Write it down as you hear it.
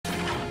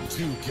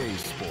2K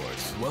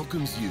Sports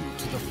welcomes you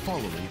to the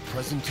following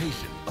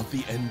presentation of the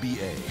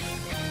NBA.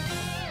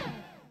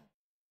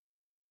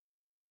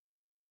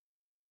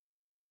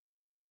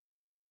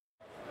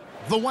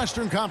 The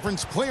Western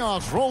Conference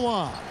playoffs roll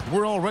on.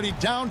 We're already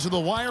down to the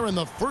wire in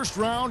the first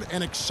round,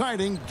 an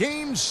exciting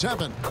Game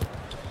 7.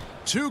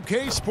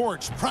 2K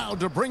Sports proud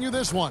to bring you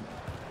this one.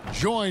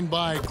 Joined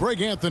by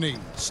Greg Anthony,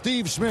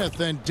 Steve Smith,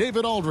 and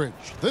David Aldridge.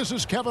 This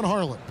is Kevin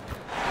Harlan.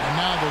 And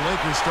now the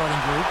Lakers starting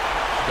group.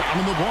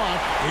 Down in the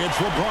block, it's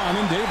LeBron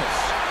and Davis.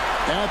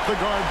 At the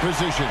guard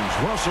positions,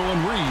 Russell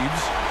and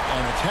Reeves.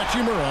 And it's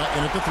Hachimura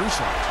in at the 3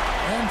 slot.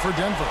 And for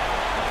Denver,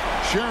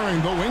 sharing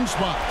the wing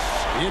spots,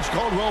 it's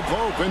Caldwell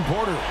Pope and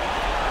Porter.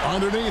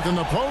 Underneath in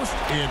the post,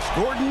 it's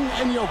Gordon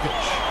and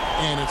Jokic.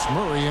 And it's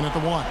Murray in at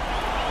the 1.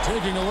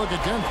 Taking a look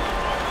at Denver.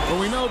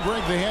 Well, we know,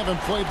 Greg, they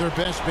haven't played their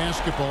best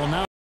basketball.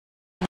 Now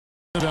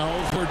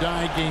we're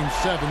dying Game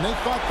 7. They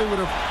thought they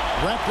would have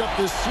wrapped up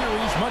this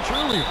series much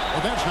earlier.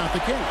 Well, that's not the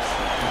case.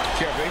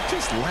 Kevin, they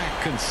just lack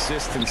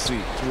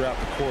consistency throughout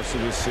the course of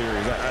this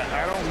series.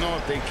 I don't know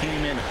if they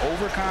came in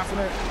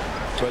overconfident,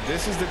 but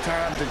this is the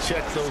time to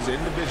check those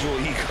individual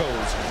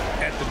egos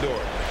at the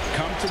door.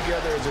 Come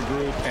together as a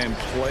group and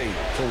play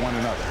for one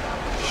another.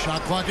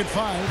 Shot clock at 5.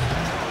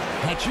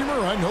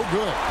 Hachimura, no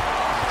good.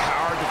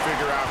 Hard to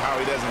figure out how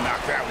he doesn't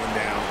knock that one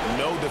down.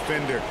 No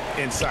defender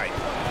in sight.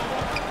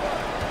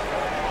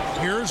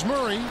 Here's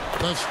Murray.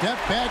 The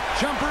step-back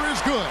jumper is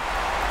good.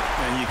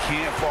 And you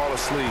can't fall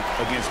asleep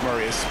against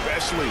Murray,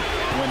 especially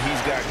when he's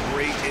got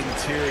great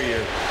interior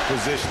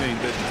positioning.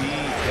 The D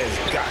has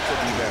got to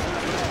be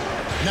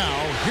better. Now,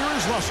 here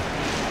is Russell.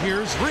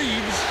 Here's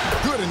Reeves.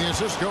 Good, and the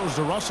assist goes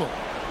to Russell.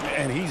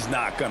 And he's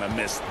not going to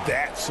miss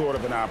that sort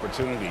of an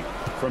opportunity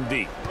from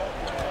D.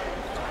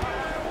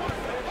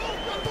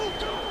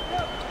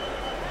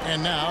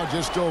 And now,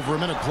 just over a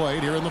minute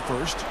played here in the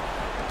first.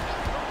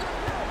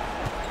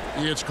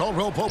 It's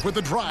Caldwell Pope with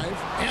the drive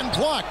and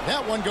block.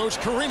 That one goes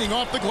careening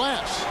off the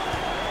glass.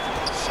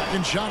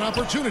 Second shot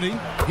opportunity.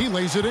 He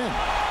lays it in.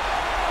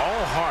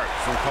 All heart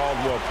from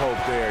Caldwell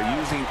Pope there,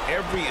 using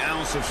every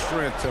ounce of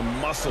strength to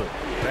muscle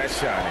that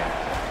shot in.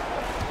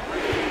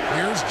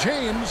 Here's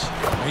James.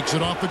 Makes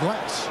it off the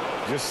glass.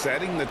 Just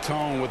setting the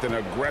tone with an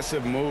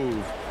aggressive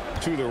move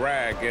to the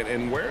rack.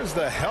 And where's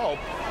the help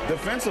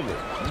defensively?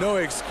 No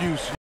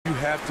excuse. You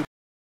have to.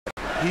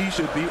 He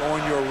should be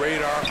on your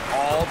radar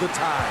all the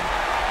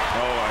time. Oh,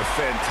 a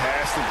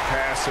fantastic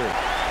passer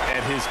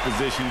at his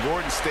position.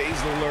 Gordon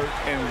stays alert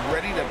and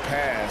ready to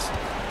pass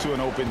to an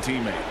open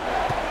teammate.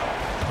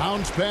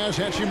 Bounce pass,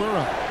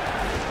 Hachimura.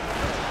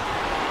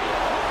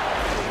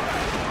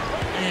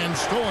 And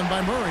stolen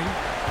by Murray.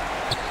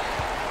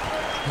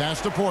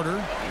 Pass to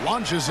Porter.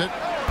 Launches it.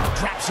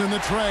 Drops in the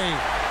tray.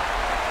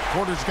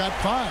 Porter's got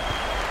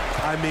 5.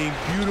 I mean,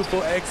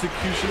 beautiful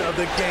execution of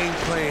the game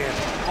plan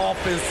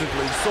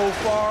offensively. So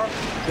far,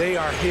 they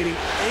are hitting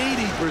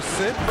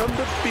 80% from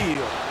the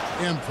field.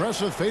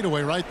 Impressive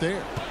fadeaway right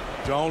there.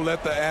 Don't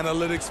let the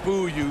analytics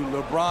fool you.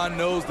 LeBron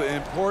knows the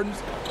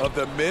importance of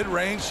the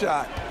mid-range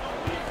shot.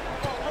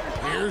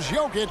 Here's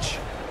Jokic.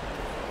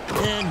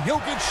 And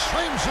Jokic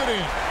slams it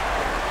in.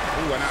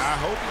 Ooh, and I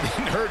hope he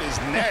didn't hurt his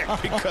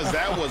neck because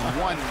that was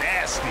one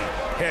nasty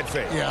head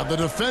fake. Yeah, the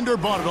defender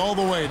bought it all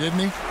the way, didn't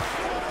he?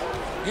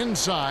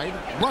 Inside,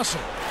 Russell.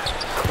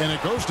 And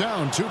it goes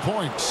down 2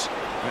 points.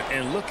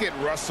 And look at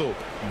Russell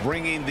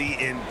bringing the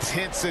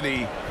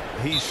intensity.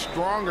 He's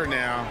stronger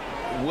now,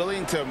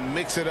 willing to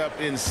mix it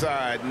up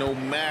inside no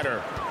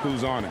matter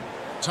who's on him.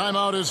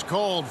 Timeout is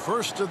called.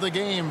 First of the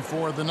game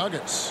for the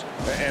Nuggets.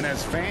 And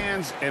as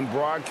fans and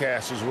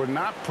broadcasters, we're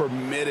not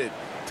permitted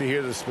to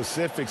hear the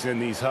specifics in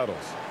these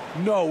huddles.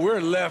 No, we're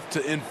left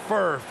to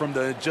infer from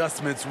the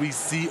adjustments we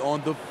see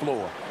on the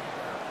floor.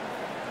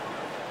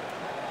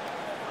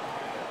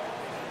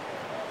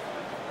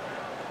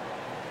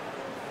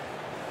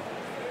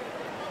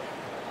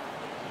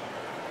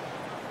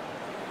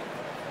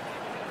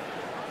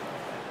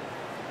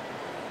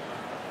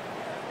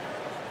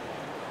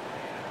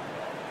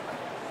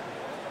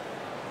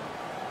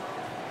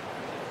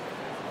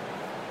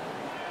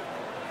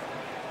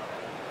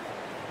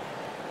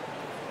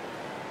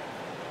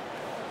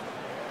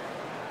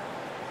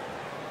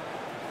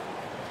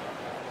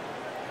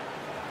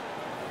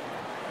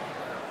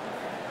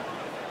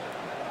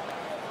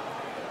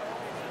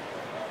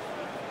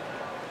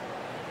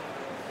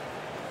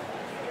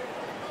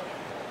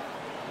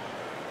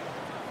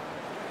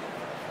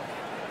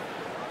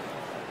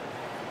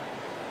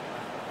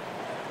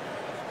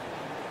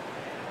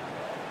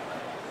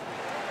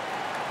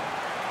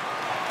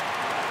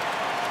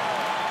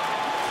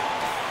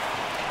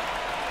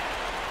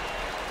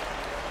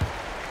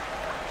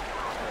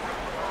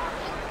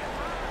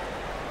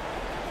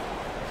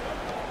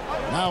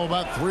 Now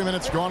about 3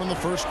 minutes gone in the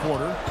first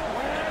quarter.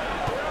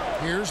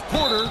 Here's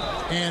Porter,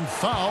 and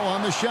foul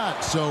on the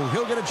shot, so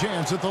he'll get a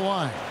chance at the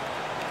line.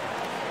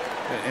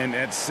 And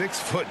at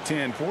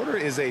 6'10", Porter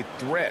is a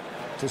threat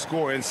to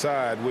score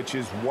inside, which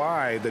is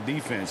why the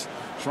defense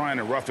trying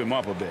to rough him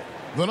up a bit.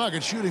 The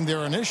Nuggets shooting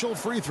their initial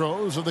free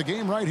throws of the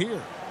game right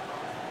here.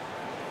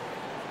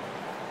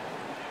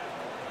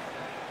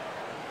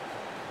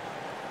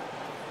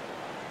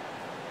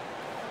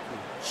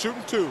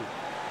 shooting 2.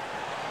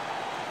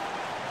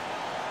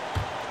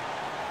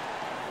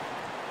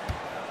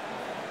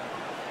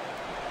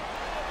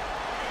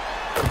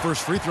 The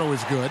first free throw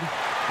is good.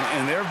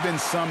 And there have been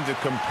some to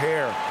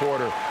compare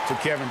Porter to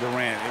Kevin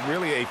Durant.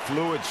 Really a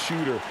fluid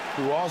shooter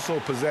who also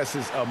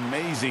possesses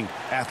amazing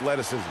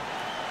athleticism.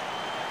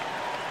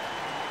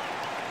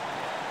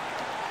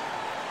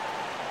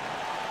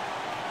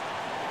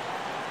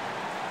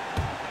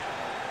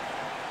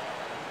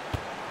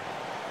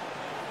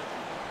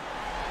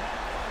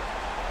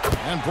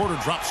 And Porter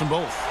drops them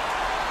both.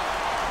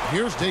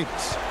 Here's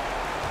Davis.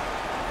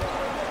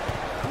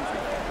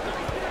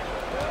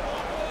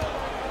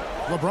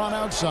 LeBron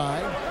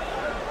outside.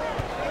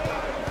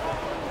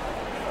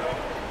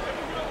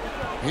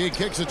 He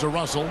kicks it to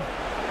Russell.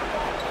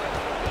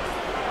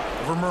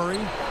 Over Murray.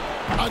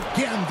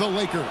 Again, the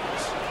Lakers.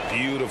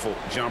 Beautiful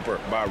jumper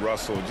by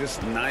Russell.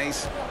 Just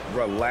nice,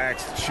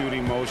 relaxed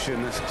shooting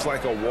motion. It's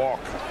like a walk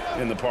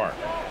in the park.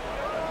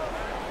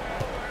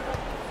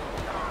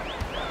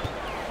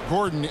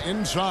 Gordon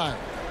inside.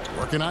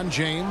 Working on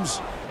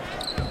James.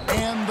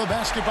 And the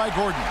basket by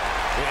Gordon.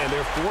 And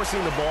they're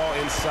forcing the ball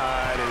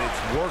inside, and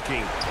it's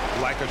working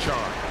like a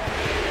charm.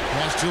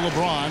 Pass to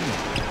LeBron.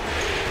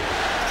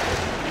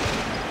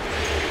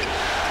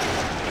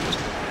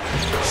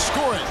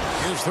 Score it.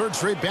 His third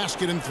straight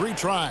basket in 3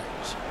 tries.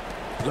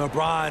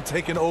 LeBron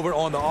taking over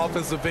on the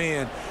offensive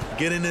end,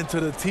 getting into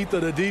the teeth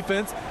of the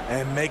defense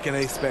and making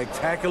a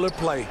spectacular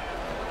play.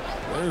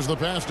 There's the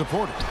pass to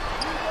Porter.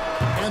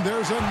 And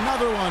there's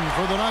another one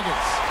for the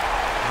Nuggets.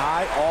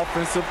 High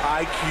offensive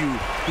IQ.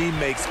 He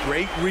makes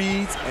great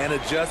reads and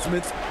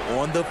adjustments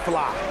on the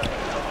fly.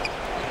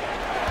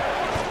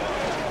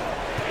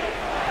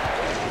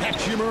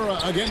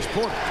 Hachimura against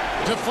Porter.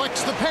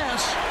 Deflects the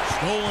pass.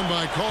 Stolen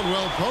by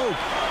Caldwell Pope.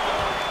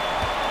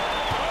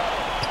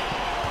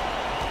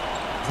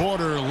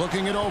 Porter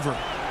looking it over.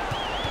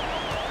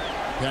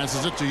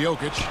 Passes it to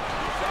Jokic.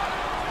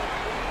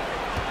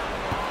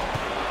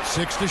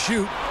 6 to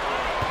shoot.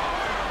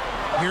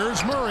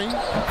 Here's Murray.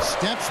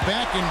 Steps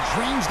back and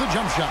drains the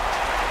jump shot.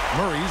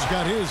 Murray's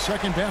got his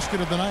second basket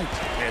of the night.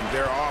 And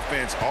their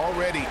offense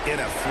already in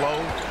a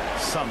flow.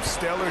 Some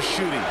stellar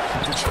shooting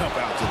to jump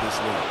out to this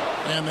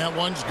lead. And that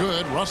one's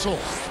good. Russell.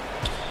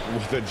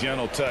 With a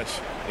gentle touch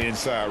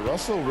inside.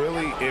 Russell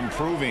really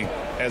improving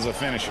as a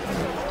finisher.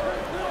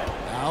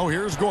 Now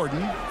here's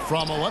Gordon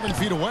from 11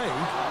 feet away.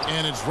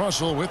 And it's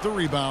Russell with the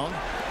rebound.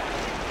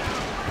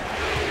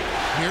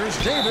 Here's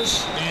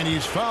Davis, and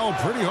he's fouled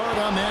pretty hard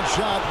on that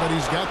shot, but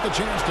he's got the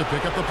chance to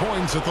pick up the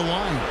points at the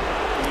line.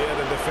 Yeah,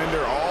 the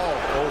defender all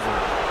over.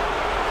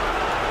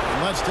 And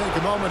let's take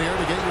a moment here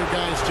to get your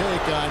guys'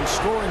 take on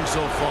scoring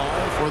so far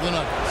for the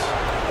Nuggets.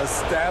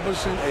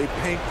 Establishing a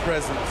paint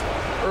presence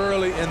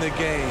early in the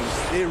game,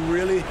 it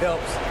really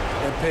helps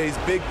and pays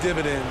big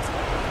dividends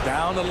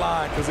down the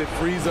line because it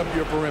frees up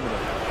your perimeter.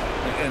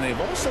 And they've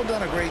also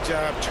done a great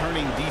job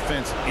turning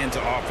defense into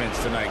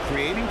offense tonight,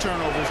 creating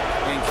turnovers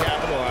and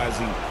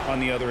capitalizing on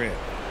the other end.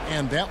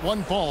 And that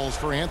one falls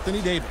for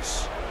Anthony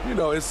Davis. You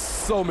know, it's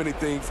so many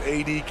things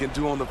AD can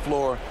do on the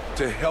floor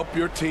to help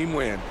your team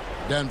win.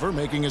 Denver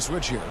making a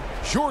switch here.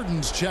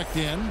 Jordan's checked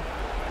in.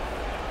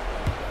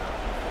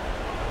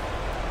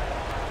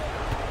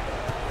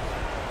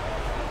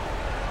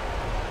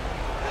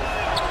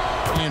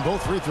 And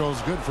both free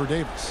throws good for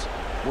Davis.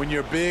 When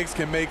your bigs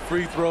can make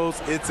free throws,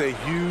 it's a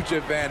huge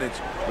advantage.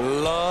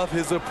 Love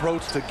his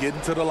approach to getting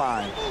to the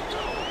line.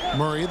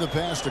 Murray, the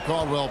pass to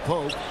Caldwell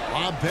Pope.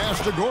 Lob pass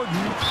to Gordon.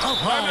 Up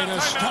high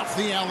to stuff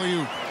the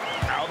alley-oop.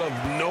 Out of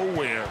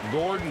nowhere,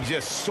 Gordon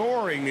just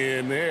soaring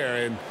in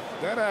there, and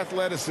that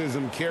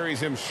athleticism carries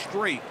him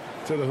straight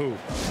to the hoop.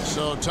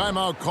 So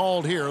timeout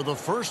called here, the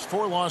first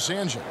for Los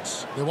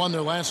Angeles. They won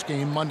their last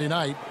game Monday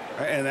night.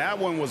 And that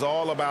one was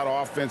all about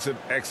offensive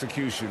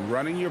execution,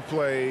 running your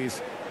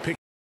plays,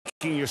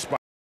 picking your spot.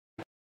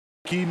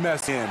 Key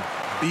message: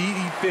 be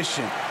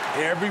efficient.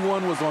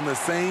 Everyone was on the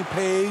same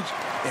page,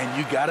 and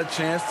you got a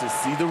chance to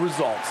see the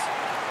results.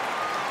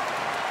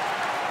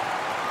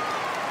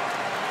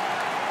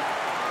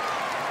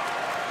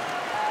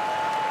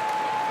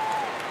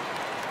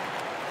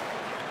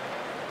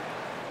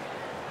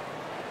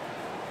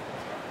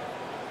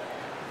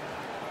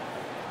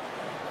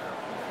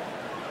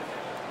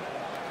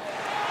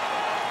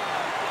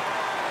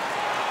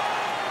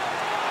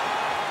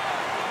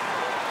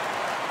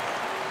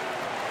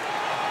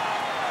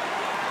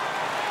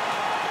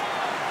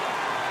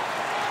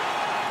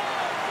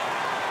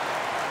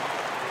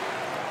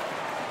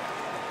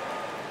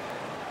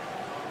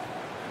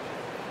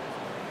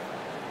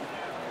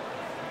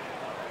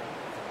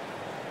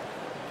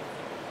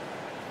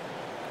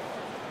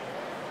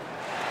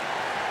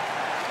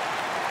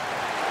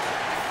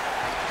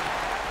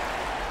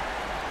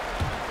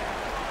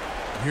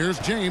 Here's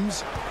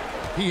James.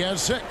 He has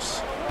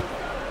 6.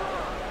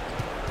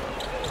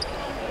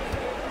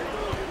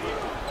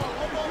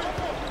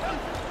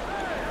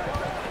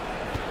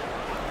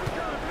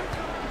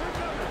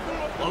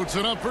 Floats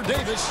it up for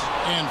Davis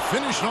and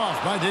finished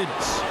off by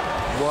Davis.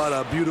 What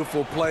a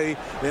beautiful play,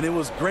 and it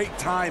was great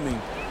timing.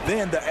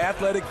 Then the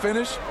athletic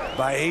finish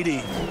by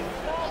AD.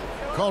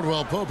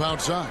 Caldwell Pope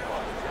outside.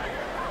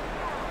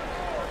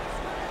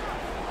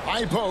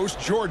 High post,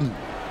 Jordan.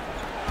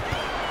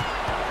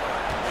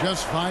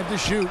 Just 5 to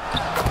shoot.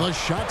 The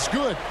shot's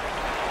good.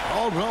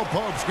 Caldwell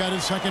Pope's got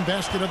his second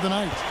basket of the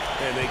night.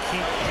 And they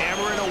keep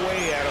hammering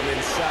away at him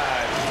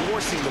inside,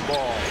 forcing the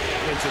ball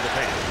into the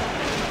paint.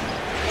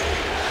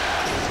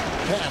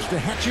 Pass to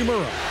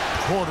Hachimura.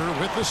 Porter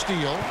with the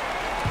steal.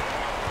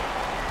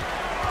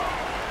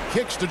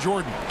 Kicks to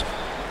Jordan.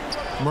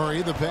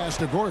 Murray the pass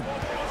to Gordon.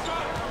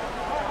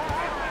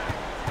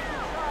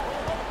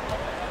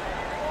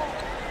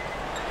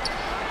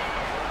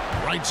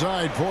 Right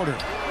side, Porter.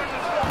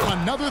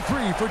 Another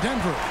 3 for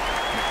Denver.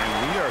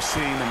 And we are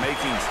seeing the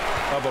makings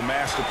of a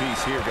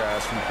masterpiece here,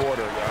 guys, from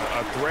Porter.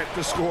 A threat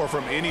to score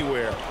from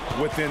anywhere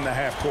within the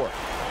half court.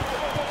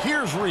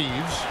 Here's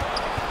Reeves.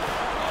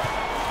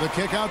 The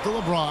kick out to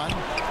LeBron.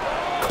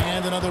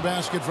 And another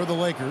basket for the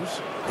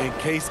Lakers. In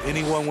case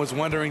anyone was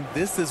wondering,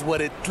 this is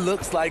what it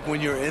looks like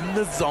when you're in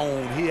the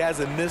zone. He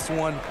hasn't missed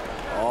one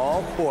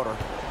all quarter.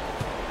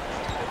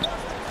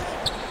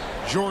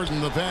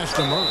 Jordan the pass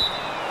to Murray.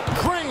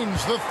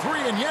 Drains the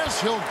 3, and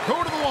yes, he'll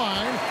go to the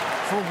line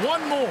for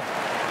one more.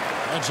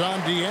 That's on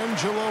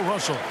D'Angelo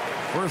Russell.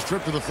 First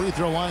trip to the free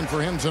throw line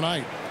for him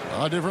tonight.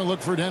 A different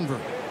look for Denver.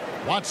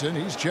 Watson,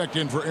 he's checked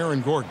in for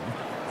Aaron Gordon.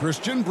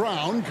 Christian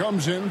Brown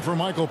comes in for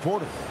Michael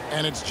Porter.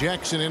 And it's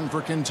Jackson in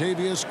for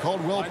Kentavious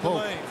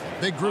Caldwell-Pope.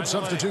 Big group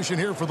substitution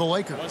here for the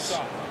Lakers.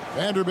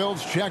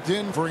 Vanderbilt's checked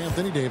in for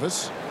Anthony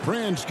Davis.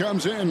 Prince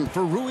comes in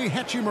for Rui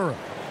Hachimura.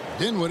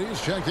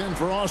 Dinwiddie's checked in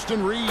for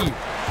Austin Reed.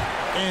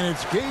 And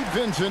it's Gabe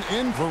Vincent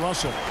in for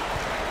Russell.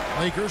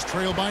 Lakers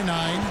trail by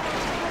 9.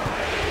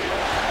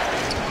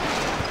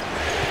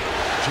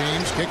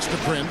 James kicks to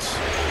Prince.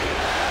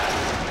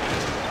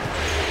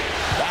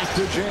 Back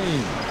to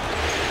James.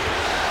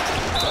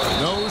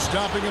 No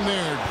stopping him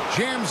there.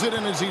 Jams it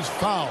in as he's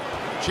fouled.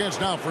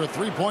 Chance now for a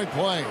three-point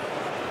play.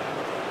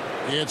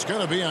 It's going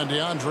to be on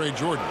DeAndre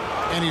Jordan.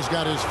 And he's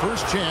got his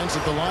first chance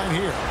at the line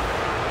here.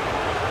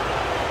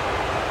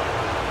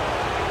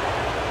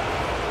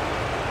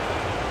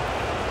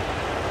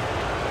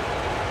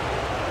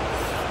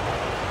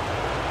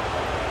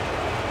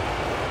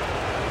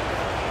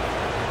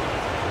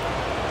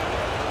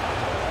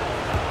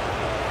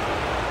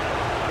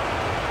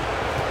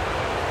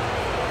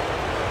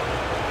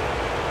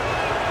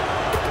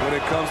 When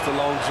it comes to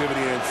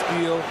longevity and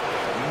skill,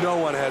 no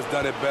one has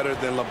done it better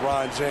than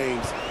LeBron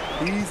James.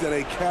 He's in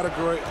a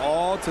category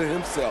all to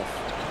himself.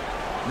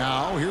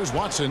 Now, here's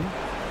Watson.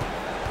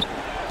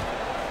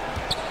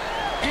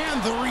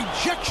 And the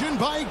rejection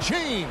by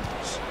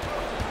James.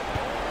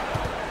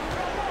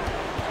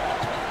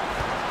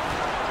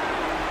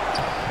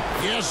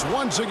 Yes,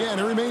 once again,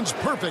 it remains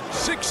perfect.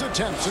 6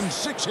 attempts and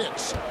 6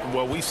 hits.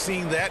 Well, we've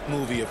seen that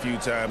movie a few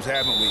times,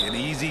 haven't we? An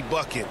easy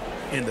bucket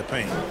in the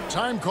paint.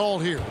 Time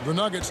called here. The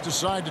Nuggets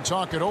decide to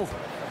talk it over.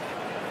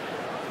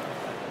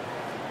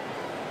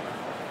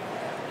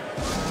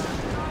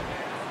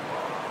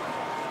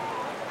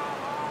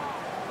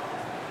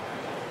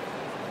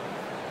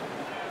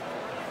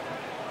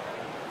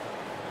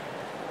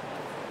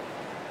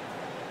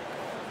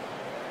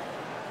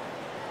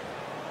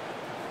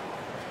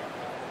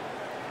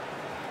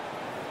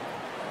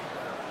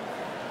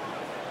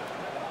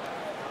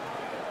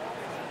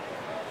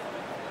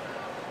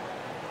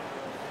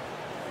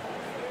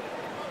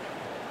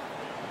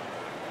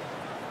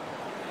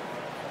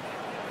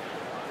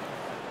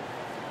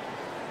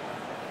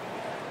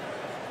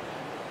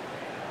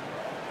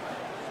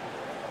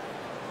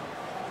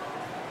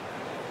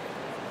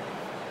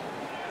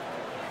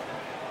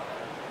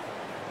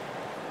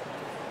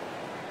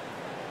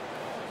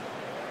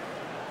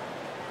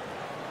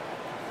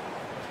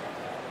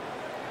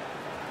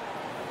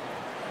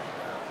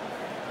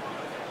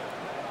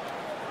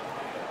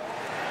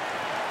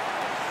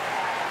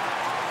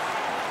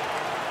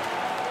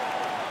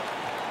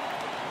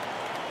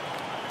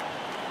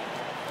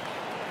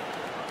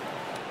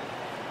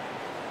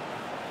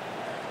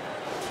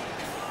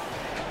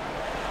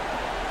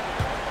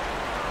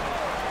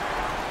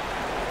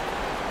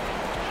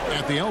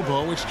 At the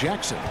elbow, it's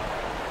Jackson.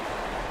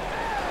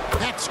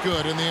 That's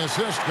good, and the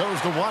assist goes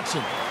to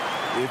Watson.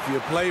 If you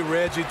play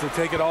Reggie to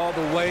take it all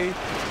the way,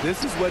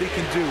 this is what he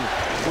can do.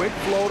 Quick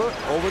floater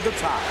over the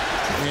top.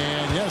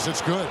 And yes,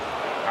 it's good.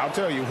 I'll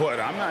tell you what,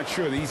 I'm not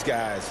sure these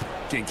guys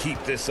can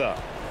keep this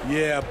up.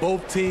 Yeah,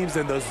 both teams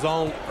in the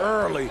zone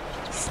early.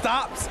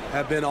 Stops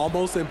have been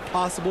almost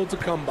impossible to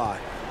come by.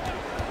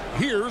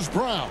 Here's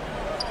Brown.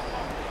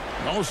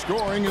 No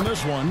scoring in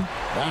this one.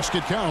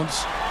 Basket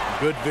counts.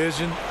 Good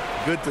vision,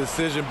 good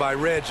decision by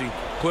Reggie.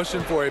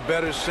 Pushing for a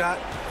better shot,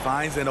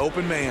 finds an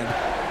open man.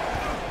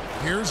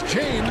 Here's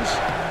James.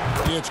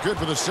 It's good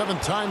for the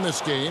 7th time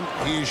this game.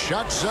 He's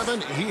shot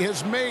 7. He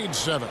has made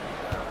 7.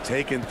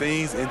 Taking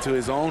things into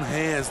his own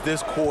hands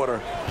this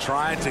quarter,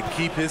 trying to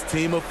keep his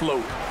team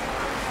afloat.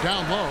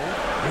 Down low.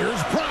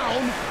 Here's Brown.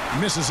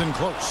 down, misses in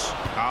close.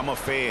 I'm a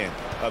fan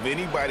of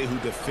anybody who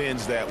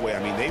defends that way.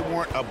 I mean, they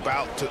weren't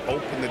about to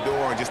open the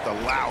door and just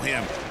allow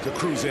him to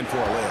cruise in for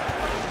a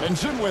layup.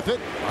 Benson with it,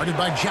 guarded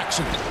by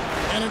Jackson,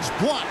 and it's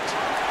blocked.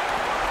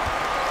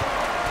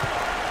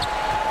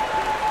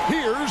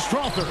 Here's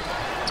Strawther.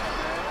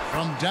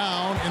 From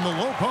down in the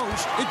low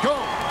post, it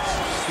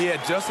goes. He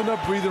had just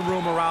enough breathing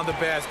room around the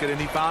basket,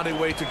 and he found a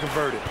way to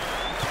convert it.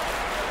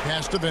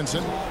 Pass to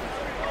Vincent.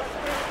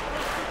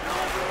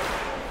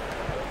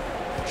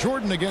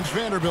 Jordan against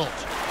Vanderbilt.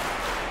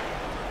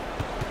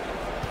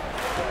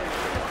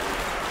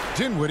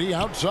 Dinwiddie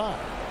outside.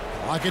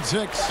 Clock at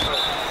 6.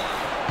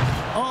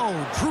 Oh,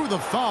 drew the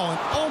foul and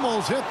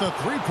almost hit the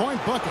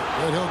three-point bucket.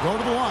 But he'll go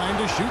to the line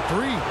to shoot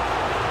 3.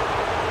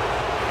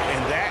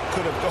 And that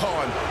could have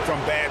gone from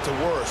bad to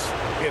worse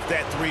if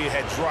that 3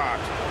 had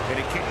dropped. And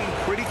it came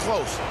pretty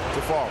close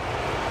to falling.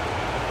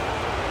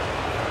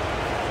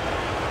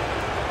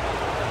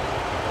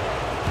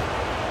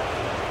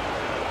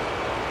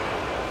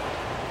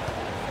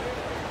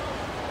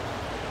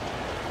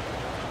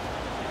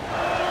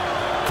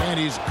 And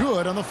he's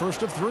good on the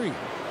first of 3.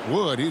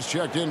 Wood, he's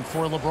checked in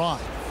for LeBron.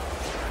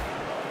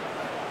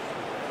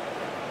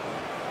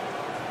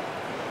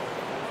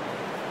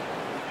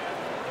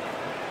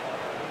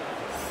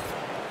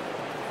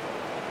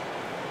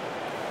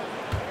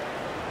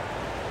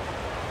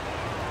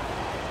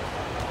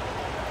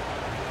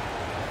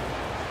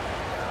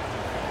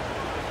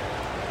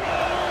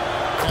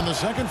 And the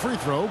second free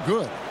throw,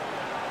 good.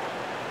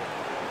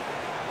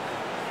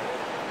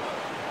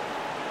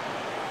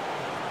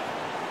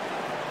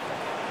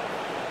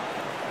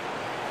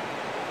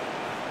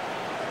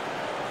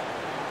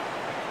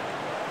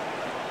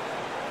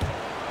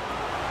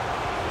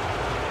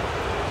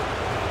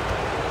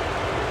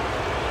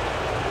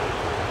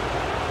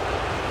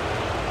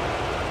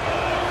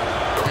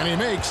 And he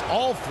makes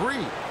all 3.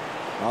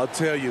 I'll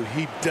tell you,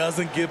 he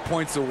doesn't give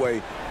points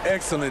away.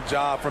 Excellent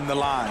job from the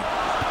line.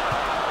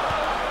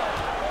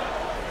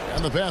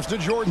 And the pass to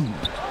Jordan.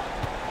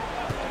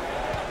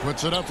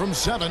 Puts it up from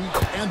 7,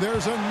 and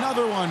there's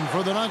another one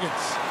for the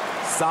Nuggets.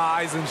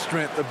 Size and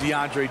strength of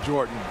DeAndre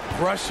Jordan,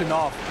 brushing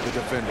off the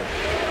defender.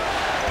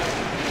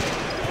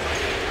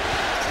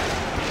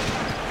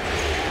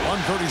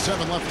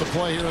 1:37 left to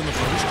play here in the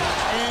first.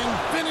 And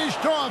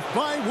finished off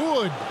by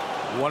Wood.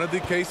 One of the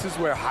cases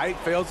where height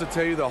fails to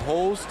tell you the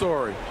whole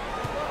story.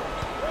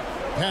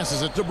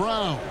 Passes it to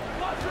Brown.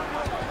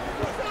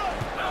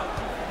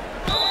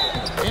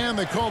 And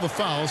they call the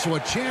foul, so a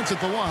chance at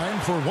the line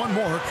for one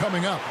more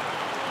coming up.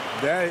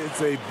 That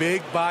is a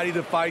big body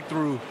to fight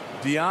through.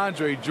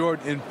 DeAndre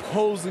Jordan,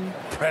 imposing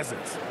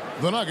presence.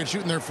 The Nuggets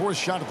shooting their 4th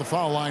shot at the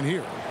foul line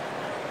here.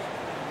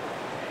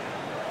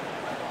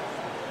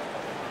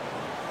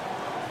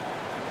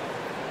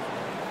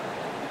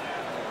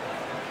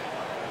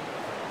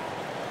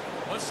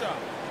 What's up?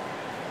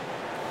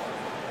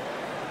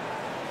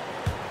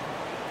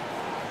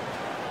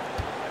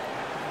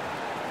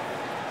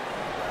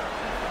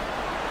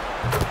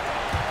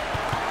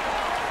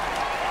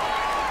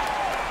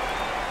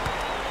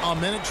 A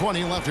minute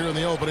 20 left here in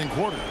the opening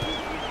quarter.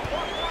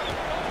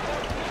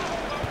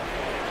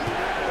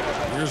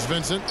 Here's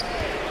Vincent.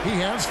 He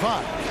has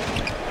 5.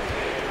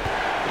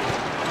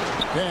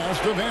 Pass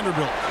to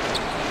Vanderbilt.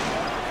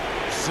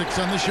 6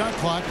 on the shot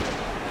clock.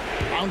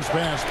 Bounce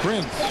pass,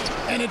 Prince.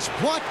 And it's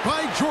blocked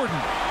by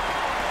Jordan.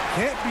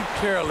 Can't be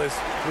careless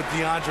with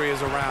DeAndre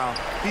is around.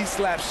 He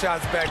slaps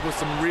shots back with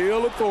some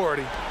real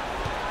authority.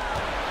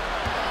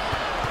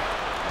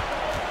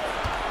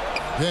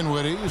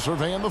 Dinwiddie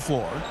surveying the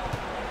floor.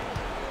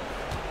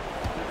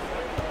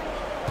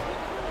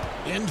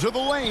 Into the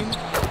lane.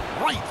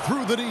 Right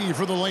through the D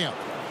for the layup.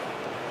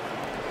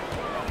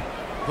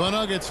 The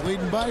Nuggets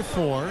leading by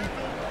 4.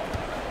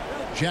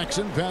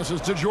 Jackson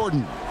passes to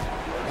Jordan.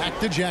 Back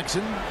to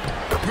Jackson.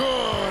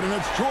 Good, and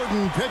it's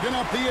Jordan picking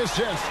up the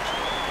assist.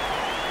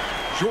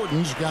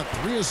 Jordan's got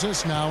 3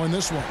 assists now in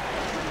this one.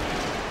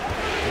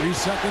 3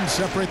 seconds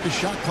separate the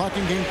shot clock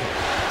and game clock.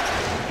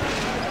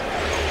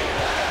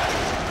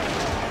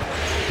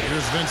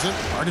 Here's Vincent,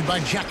 guarded by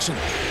Jackson.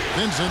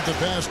 Vincent, the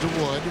pass to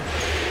Wood.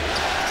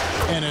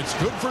 And it's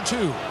good for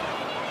 2.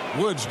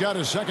 Wood's got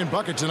his 2nd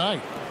bucket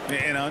tonight.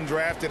 And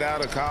undrafted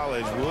out of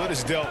college, Wood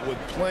has dealt with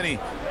plenty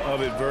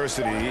of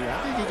adversity.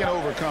 I think he can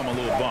overcome a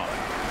little bump.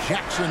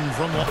 Jackson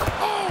from the...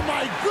 Oh,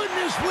 my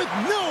goodness, with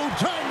no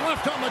time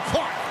left on the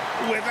clock.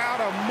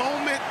 Without a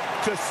moment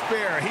to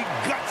spare, he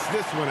guts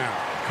this one out.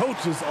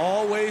 Coaches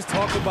always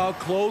talk about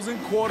closing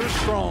quarters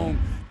strong.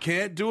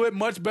 Can't do it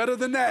much better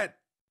than that.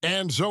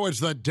 And so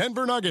it's the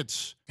Denver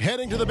Nuggets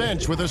heading to the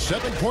bench with a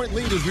 7-point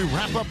lead as we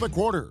wrap up the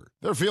quarter.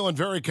 They're feeling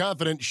very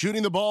confident,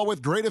 shooting the ball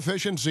with great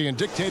efficiency and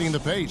dictating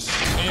the pace.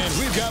 And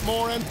we've got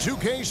more on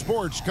 2K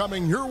Sports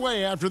coming your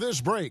way after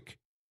this break.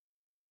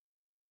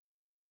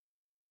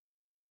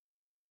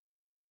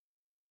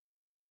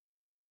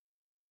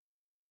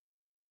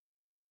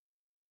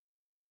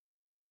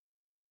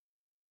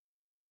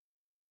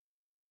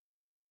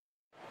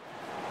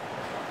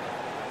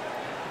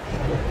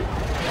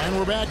 And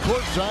we're back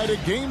courtside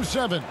at Game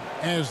 7.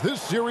 as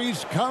this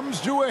series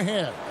comes to a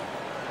head.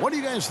 What do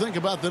you guys think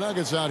about the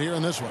Nuggets out here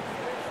in this one?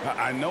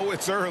 I know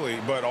it's early,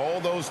 but all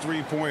those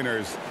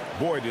three-pointers,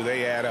 boy, do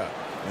they add up.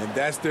 And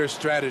that's their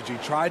strategy.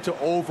 Try to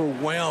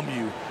overwhelm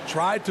you.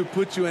 Try to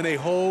put you in a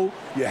hole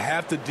you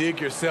have to dig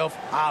yourself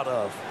out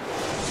of.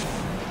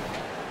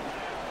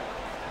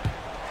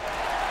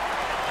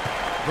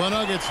 The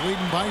Nuggets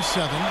leading by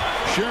 7,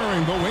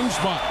 sharing the wing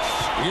spots.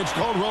 It's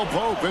Caldwell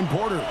Pope and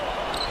Porter.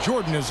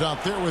 Jordan is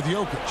out there with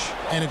Jokic,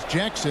 and it's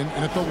Jackson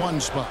in at the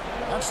 1 spot.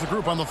 That's the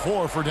group on the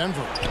floor for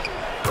Denver.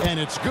 And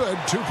it's good,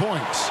 2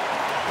 points.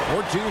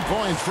 14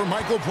 points for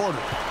Michael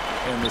Porter.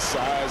 And the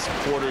size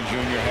Porter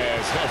Jr.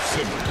 has helps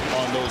him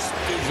on those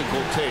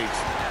physical takes.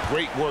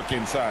 Great work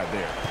inside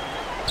there.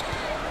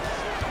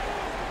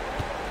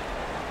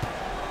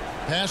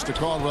 Pass to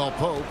Caldwell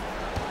Pope.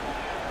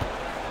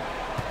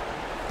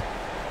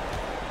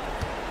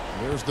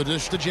 There's the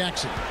dish to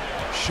Jackson.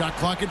 Shot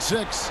clock at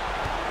 6.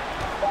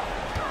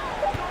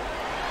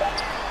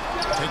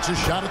 Takes a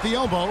shot at the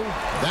elbow.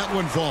 That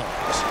one falls.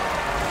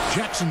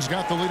 Jackson's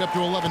got the lead up to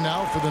 11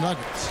 now for the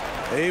Nuggets.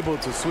 Able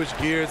to switch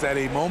gears at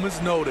a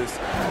moment's notice.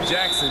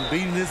 Jackson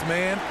beating his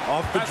man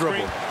off the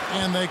dribble.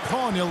 And they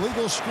call an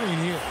illegal screen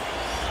here.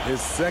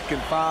 His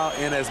second foul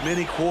in as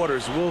many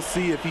quarters. We'll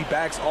see if he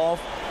backs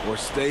off or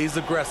stays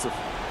aggressive.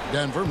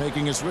 Denver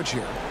making a switch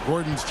here.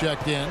 Gordon's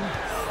checked in.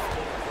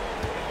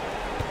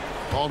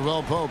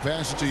 Caldwell Pope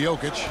passes to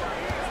Jokic.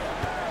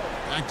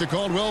 Back to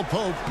Caldwell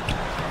Pope.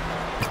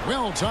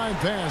 Well-timed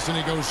pass, and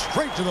he goes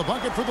straight to the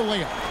bucket for the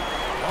layup.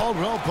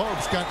 Caldwell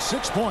Pope's got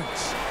 6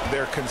 points.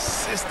 They're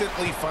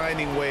consistently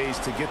finding ways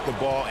to get the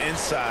ball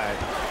inside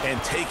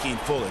and taking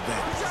full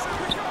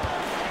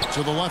advantage.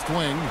 To the left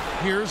wing,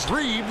 here's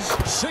Reeves.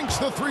 Sinks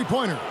the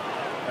three-pointer.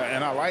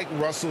 And I like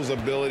Russell's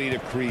ability to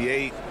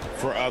create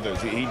for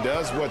others. He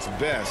does what's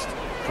best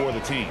for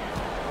the team.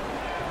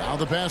 Now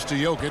the pass to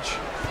Jokic.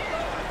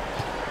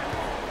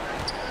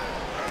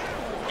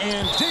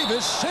 And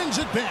Davis sends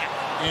it back.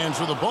 And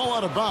for the ball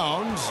out of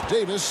bounds,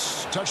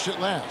 Davis touched it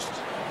last.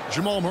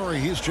 Jamal Murray,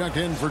 he's checked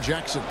in for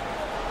Jackson.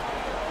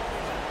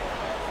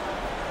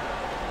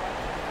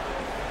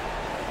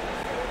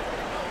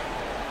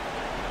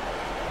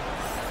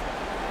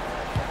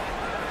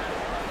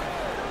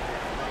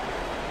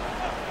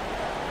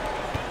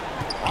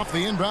 Off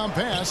the inbound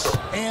pass,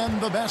 and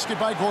the basket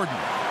by Gordon.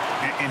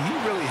 And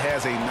he really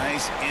has a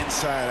nice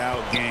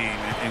inside-out game.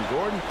 And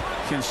Gordon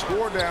can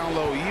score down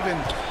low even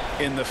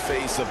in the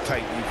face of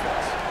tight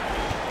defense.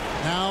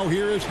 Now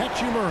here is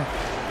Hachimura.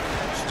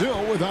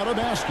 Still without a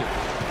basket.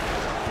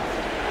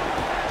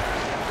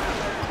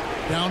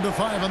 Down to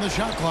 5 on the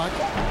shot clock.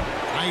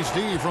 Nice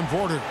D from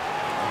Porter.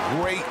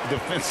 Great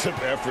defensive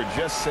effort.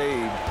 Just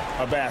saved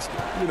a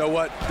basket. You know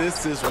what?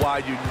 This is why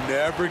you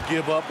never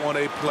give up on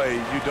a play.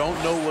 You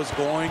don't know what's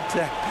going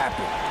to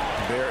happen.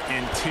 Their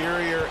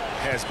interior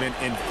has been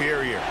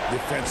inferior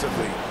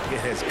defensively.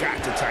 It has got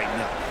to tighten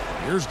up.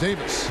 Here's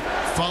Davis.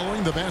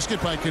 Following the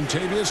basket by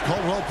Kentavious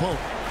Caldwell-Pope.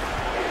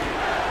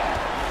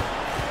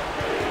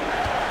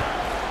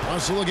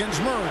 Russell against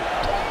Murray.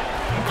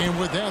 And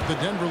with that, the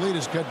Denver lead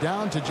is cut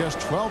down to just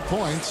 12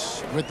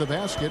 points with the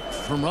basket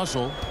from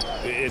Russell.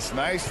 It's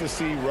nice to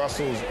see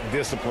Russell's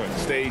discipline.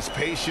 Stays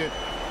patient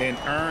and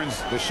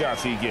earns the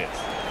shots he gets.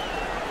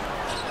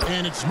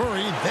 And it's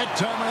Murray. That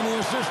time on the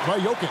assist by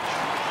Jokic.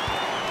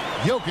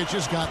 Jokic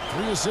has got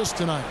 3 assists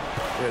tonight.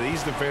 Yeah,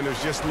 these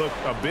defenders just look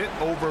a bit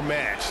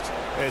overmatched,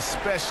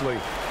 especially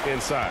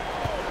inside.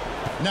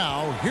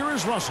 Now, here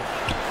is Russell.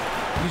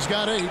 He's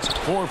got 8,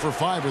 4 for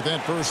 5 with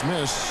that first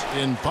miss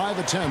in 5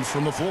 attempts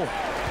from the floor.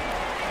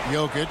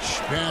 Jokic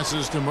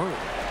passes to Murray.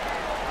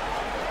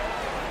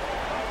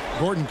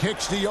 Gordon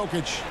kicks to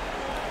Jokic.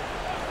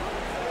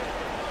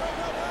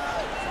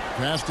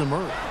 Pass to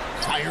Murray.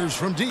 Fires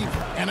from deep.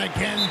 And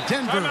again,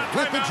 Denver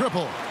with the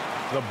triple.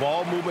 The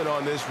ball movement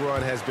on this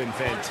run has been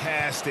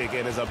fantastic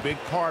and is a big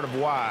part of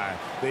why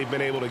they've been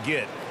able to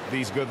get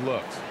these good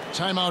looks.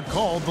 Timeout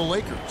called the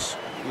Lakers.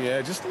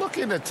 Yeah, just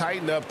looking to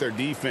tighten up their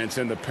defense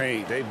in the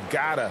paint. They've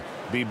got to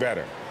be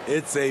better.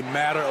 It's a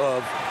matter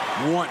of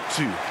want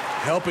to.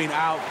 Helping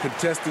out,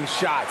 contesting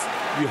shots.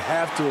 You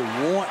have to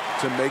want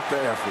to make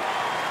the effort.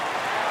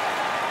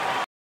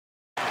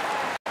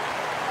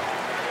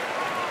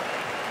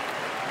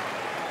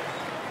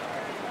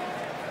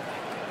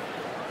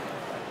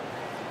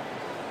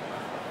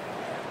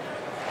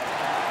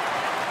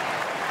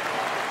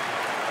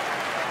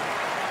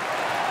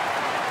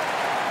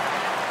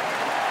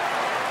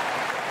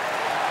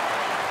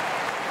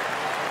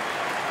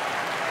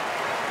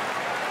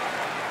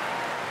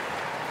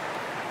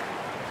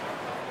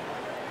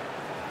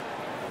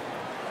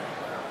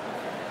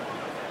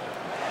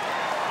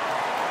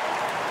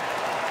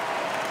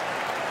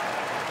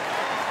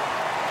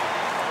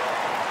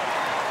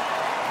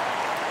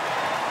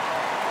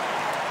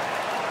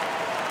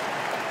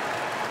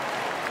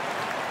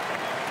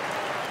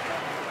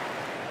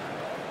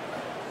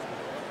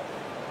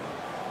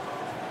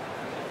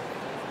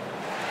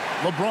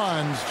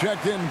 LeBron's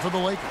checked in for the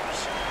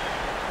Lakers.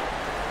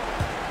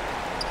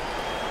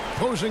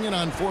 Closing in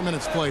on 4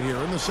 minutes played here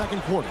in the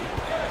second quarter.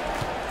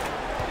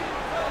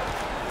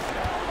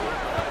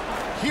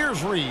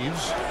 Here's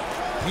Reeves.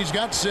 He's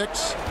got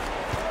 6.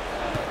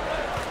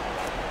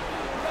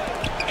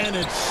 And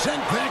it's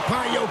sent back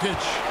by Jokic.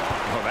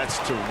 Oh, that's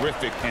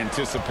terrific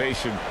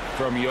anticipation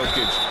from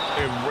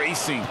Jokic,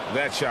 erasing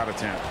that shot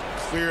attempt.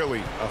 Clearly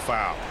a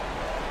foul.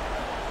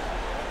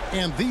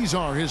 And these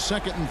are his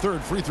second and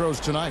third free throws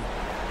tonight.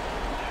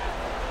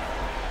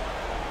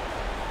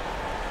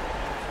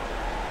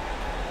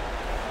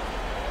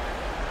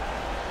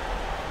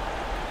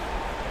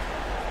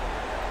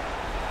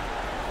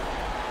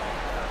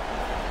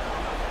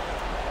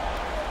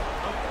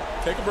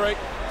 Take a break.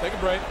 Take a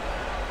break.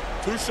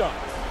 2 shots.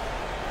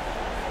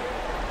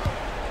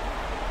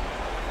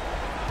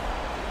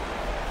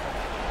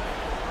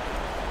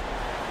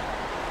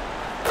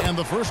 And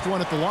the first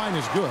one at the line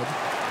is good.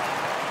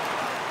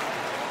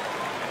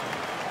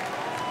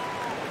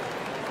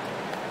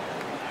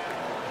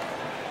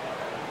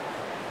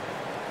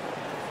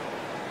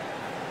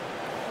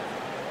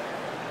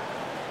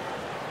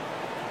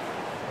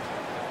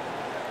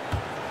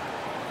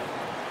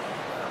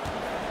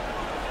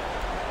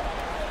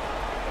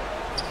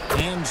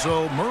 And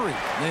so Murray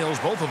nails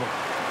both of them.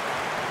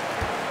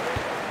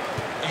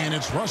 And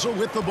it's Russell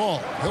with the ball.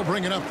 He'll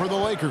bring it up for the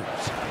Lakers.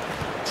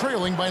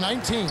 Trailing by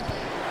 19.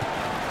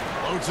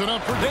 Loads it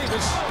up for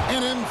Davis.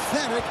 An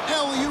emphatic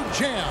alley-oop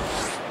jam.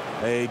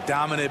 A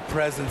dominant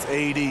presence,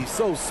 AD.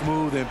 So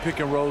smooth in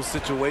pick-and-roll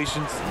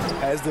situations.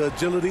 Has the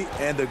agility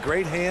and the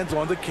great hands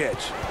on the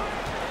catch.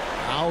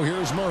 Now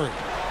here's Murray.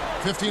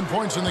 15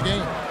 points in the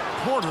game.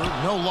 Porter,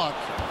 no luck.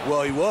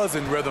 Well, he was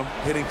in rhythm,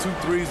 hitting 2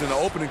 threes in the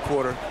opening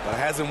quarter, but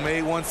hasn't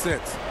made one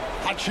since.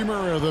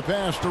 Hachimura, the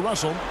pass to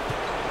Russell.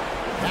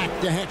 Back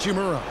to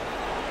Hachimura.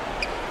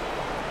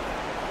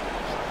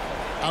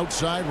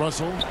 Outside,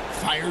 Russell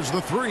fires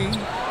the 3.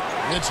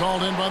 It's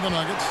hauled in by the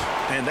Nuggets.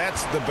 And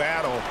that's the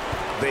battle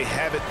they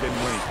haven't been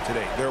winning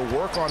today. Their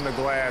work on the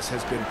glass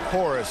has been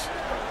porous,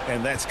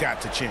 and that's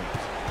got to change.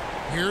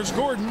 Here's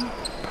Gordon,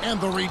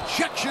 and the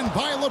rejection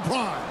by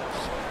LeBron.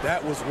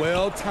 That was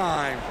well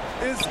timed.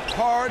 It's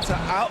hard to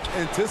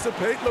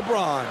out-anticipate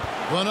LeBron.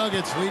 The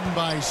Nuggets leading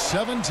by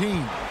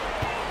 17.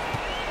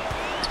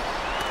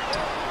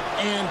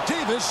 And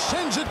Davis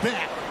sends it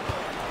back.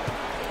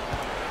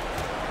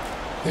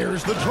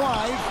 There's the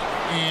drive,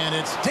 and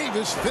it's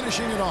Davis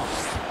finishing it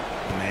off.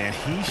 Man,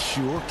 he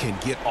sure can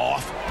get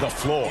off the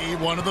floor. He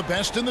one of the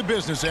best in the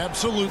business,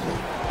 absolutely.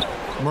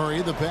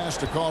 Murray, the pass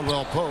to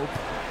Caldwell Pope.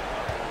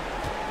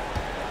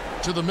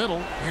 To the middle,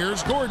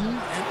 here's Gordon,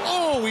 and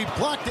oh, he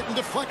blocked it and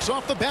deflects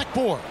off the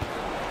backboard.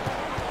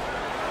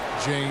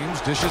 James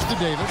dishes to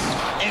Davis,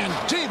 and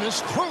Davis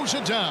throws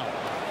it down.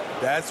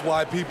 That's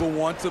why people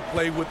want to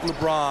play with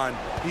LeBron.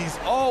 He's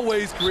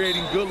always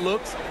creating good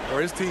looks for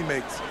his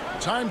teammates.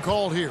 Time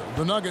called here.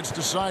 The Nuggets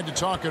decide to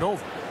talk it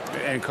over.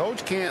 And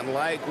coach can't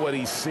like what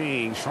he's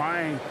seeing,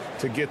 trying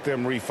to get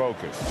them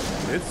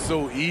refocused. It's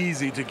so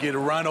easy to get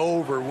run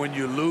over when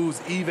you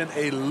lose even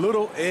a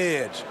little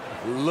edge.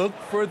 Look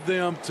for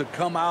them to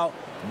come out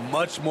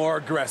much more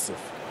aggressive.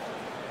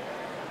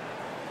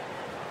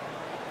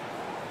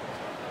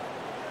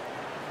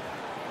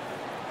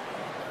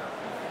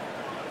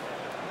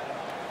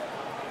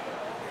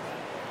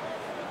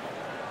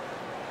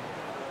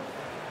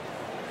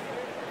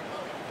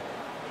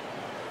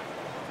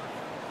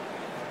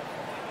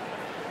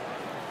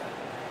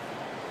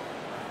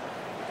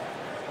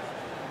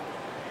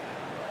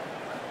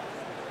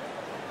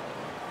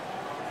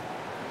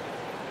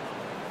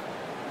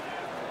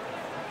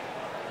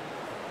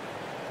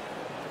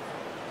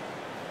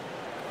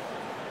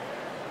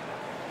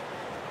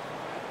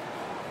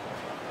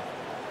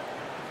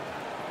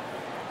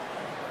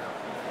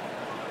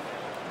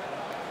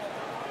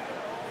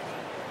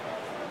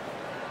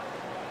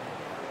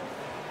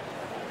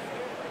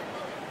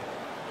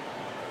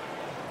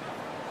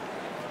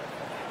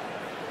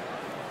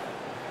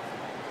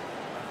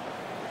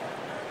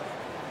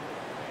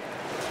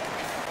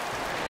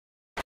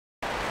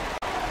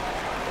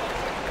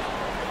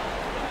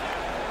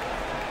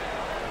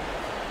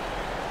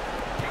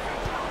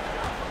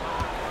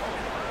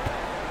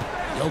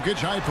 Jokic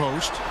high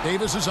post.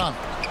 Davis is on.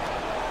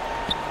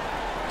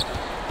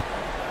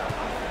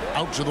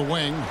 Out to the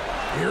wing.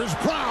 Here's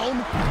Brown.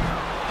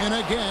 And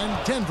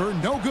again, Denver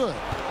no good.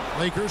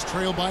 Lakers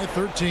trail by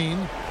 13.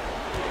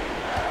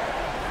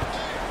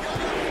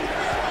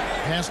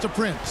 Pass to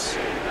Prince.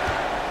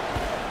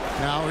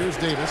 Now here's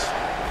Davis.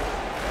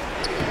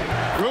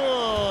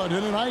 Good,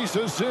 and a nice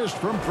assist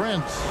from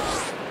Prince.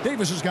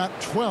 Davis has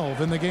got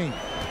 12 in the game.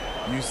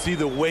 You see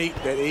the weight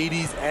that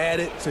AD's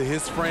added to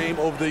his frame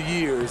over the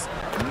years.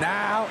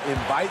 Now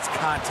invites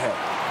contact.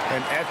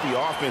 And at the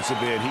offensive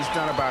end, he's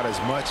done about as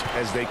much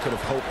as they could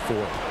have hoped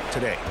for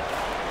today.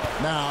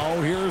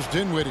 Now here's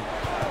Dinwiddie.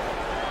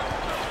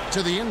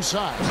 To the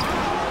inside.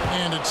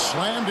 And it's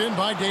slammed in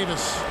by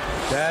Davis.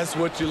 That's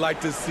what you like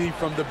to see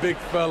from the big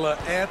fella,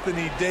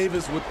 Anthony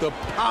Davis, with the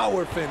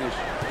power finish.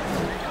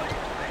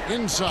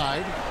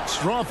 Inside,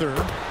 Strother,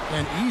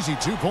 and easy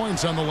 2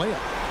 points on the layup.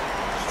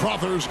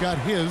 Crowther's got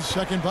his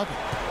second bucket.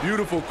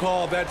 Beautiful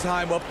call that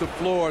time up the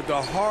floor. The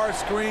hard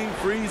screen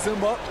frees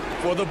him up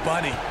for the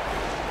bunny.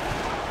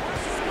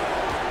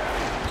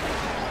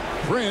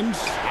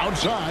 Prince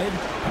outside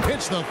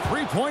hits the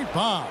three-point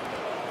bomb.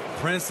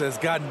 Prince has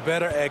gotten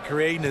better at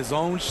creating his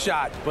own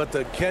shot, but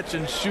the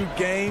catch-and-shoot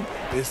game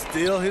is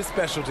still his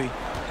specialty.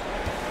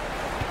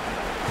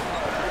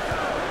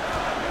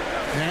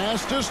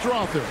 Pass to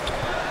Strother.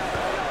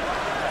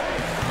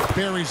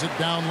 Buries it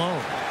down low.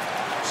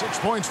 6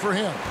 points for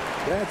him.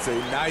 That's a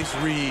nice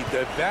read.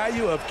 The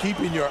value of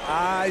keeping your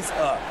eyes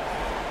up.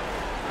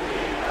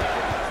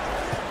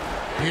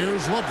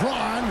 Here's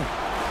LeBron.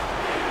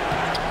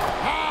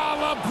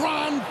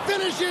 LeBron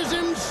finishes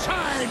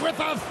inside with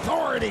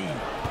authority.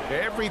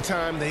 Every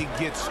time they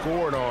get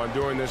scored on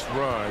during this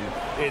run,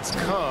 it's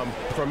come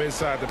from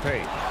inside the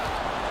paint.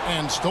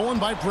 And stolen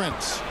by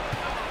Prince.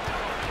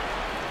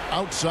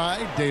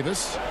 Outside,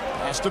 Davis.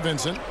 Pass to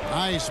Vincent.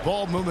 Nice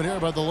ball movement here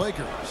by the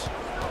Lakers.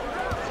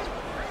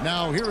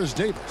 Now here is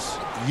Davis.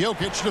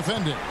 Jokic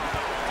defending.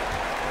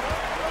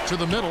 To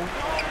the middle.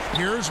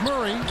 Here's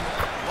Murray.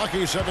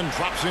 Lucky 7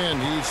 drops in.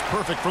 He's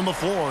perfect from the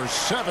floor.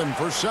 7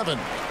 for 7.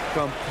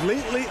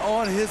 Completely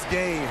on his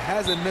game.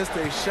 Hasn't missed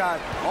a shot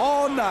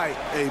all night.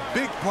 A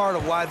big part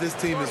of why this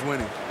team is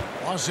winning.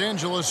 Los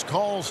Angeles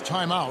calls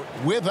timeout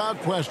without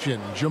question.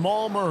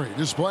 Jamal Murray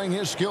displaying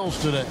his skills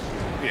today.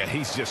 Yeah,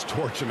 he's just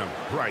torching them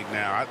right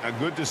now. A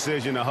good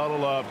decision to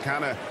huddle up,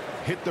 kind of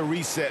hit the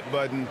reset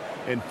button,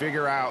 and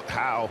figure out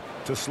how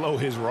to slow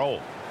his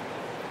roll.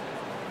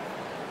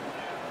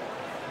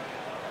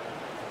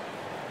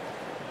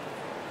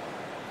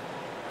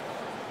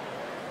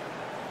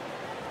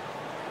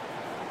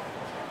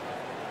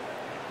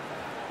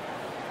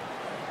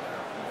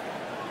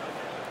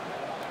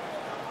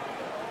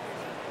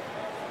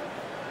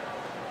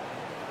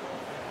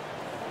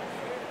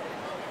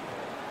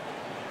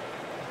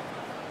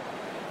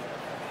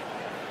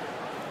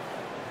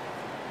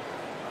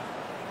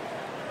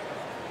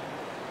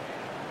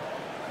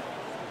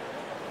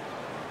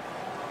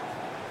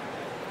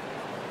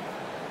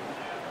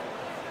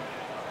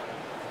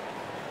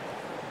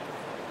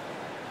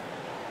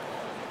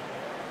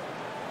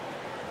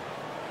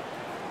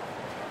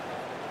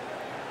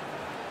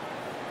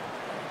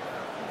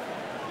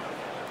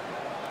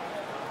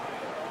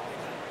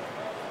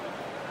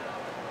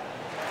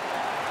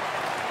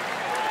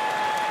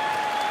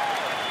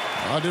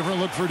 A different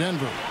look for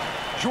Denver.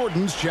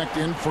 Jordan's checked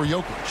in for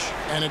Jokic,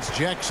 and it's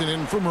Jackson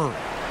in for Murray.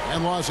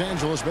 And Los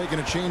Angeles making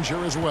a change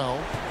here as well.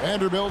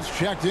 Vanderbilt's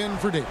checked in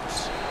for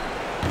Davis.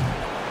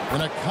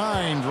 And a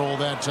kind roll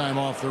that time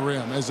off the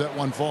rim as that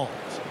one falls.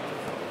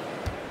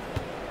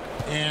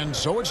 And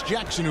so it's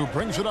Jackson who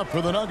brings it up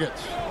for the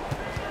Nuggets.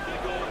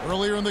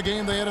 Earlier in the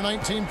game, they had a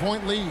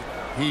 19-point lead.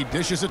 He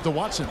dishes it to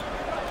Watson.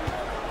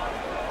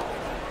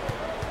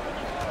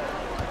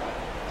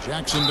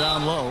 Jackson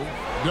down low.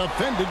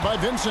 Defended by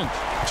Vincent.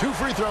 2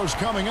 free throws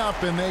coming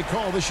up, and they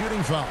call the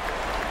shooting foul.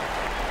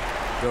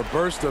 The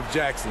burst of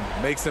Jackson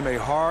makes him a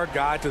hard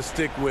guy to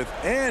stick with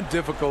and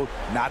difficult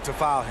not to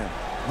foul him.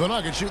 The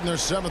Nuggets shooting their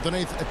 7th and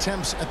 8th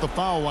attempts at the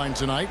foul line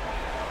tonight.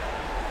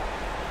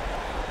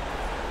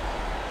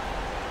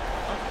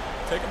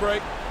 Take a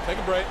break. Take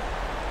a break.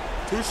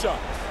 2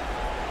 shots.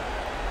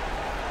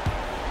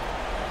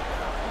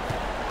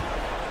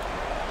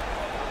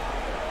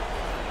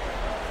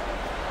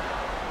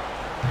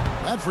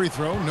 That free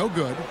throw, no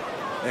good.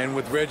 And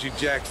with Reggie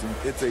Jackson,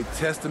 it's a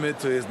testament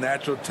to his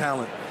natural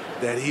talent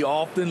that he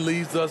often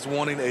leaves us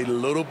wanting a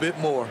little bit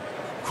more.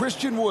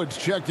 Christian Woods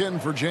checked in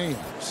for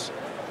James.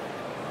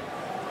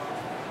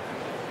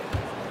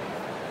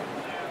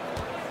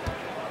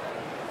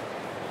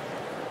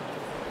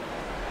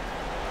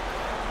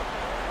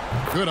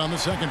 Good on the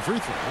second free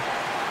throw.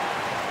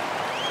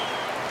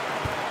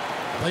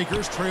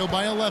 Lakers trail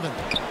by 11.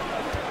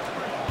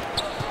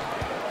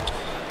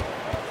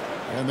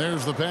 And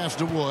there's the pass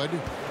to Wood.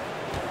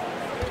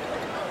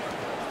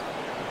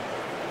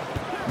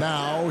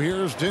 Now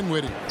here's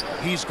Dinwiddie.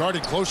 He's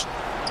guarded close.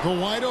 The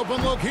wide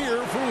open look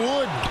here for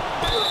Wood.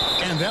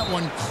 And that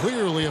one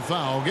clearly a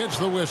foul. Gets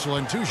the whistle,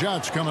 and 2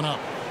 shots coming up.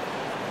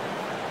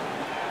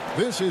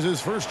 This is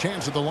his first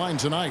chance at the line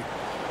tonight.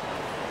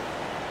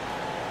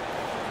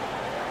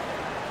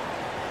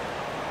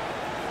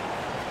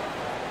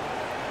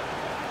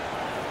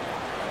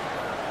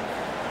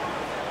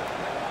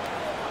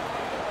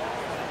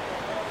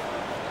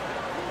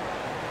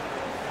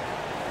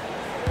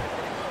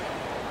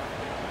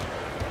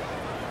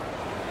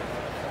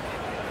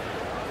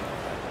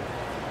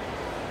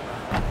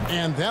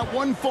 And that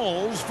one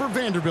falls for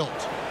Vanderbilt.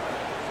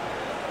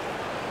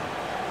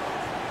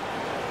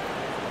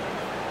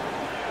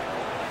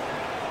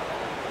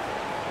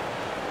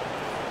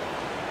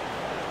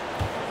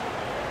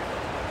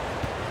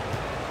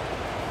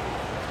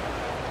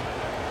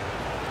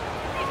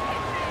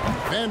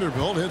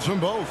 Vanderbilt hits them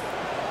both.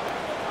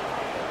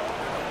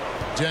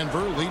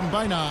 Denver leading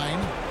by 9.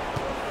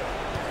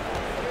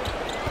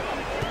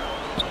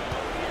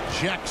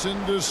 Jackson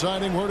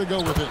deciding where to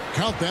go with it.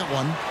 Count that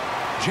one.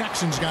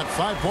 Jackson's got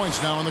 5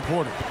 points now in the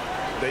quarter.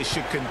 They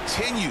should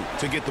continue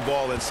to get the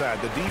ball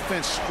inside. The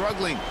defense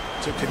struggling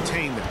to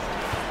contain them.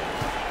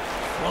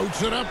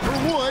 Floats it up for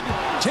Wood.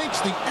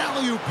 Takes the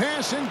alley-oop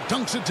pass and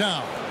dunks it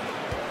down.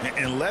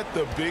 And let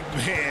the big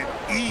man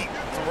eat.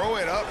 Throw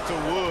it up to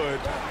Wood,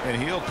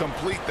 and he'll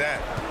complete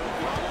that.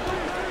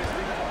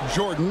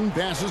 Jordan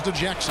passes to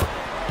Jackson.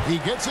 He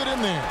gets it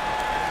in there.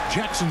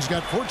 Jackson's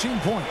got 14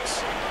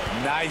 points.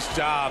 Nice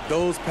job.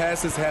 Those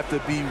passes have to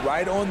be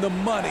right on the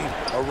money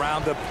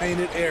around the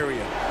painted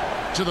area.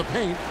 To the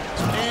paint,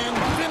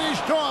 and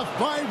finished off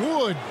by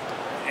Wood.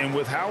 And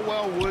with how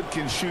well Wood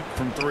can shoot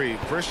from three,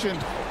 Christian,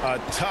 a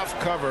tough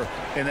cover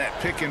in that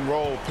pick and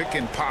roll, pick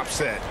and pop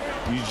set.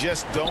 You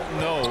just don't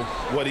know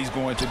what he's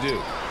going to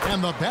do.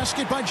 And the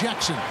basket by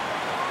Jackson.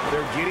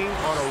 They're getting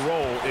on a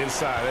roll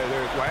inside.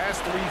 Their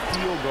last 3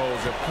 field goals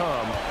have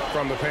come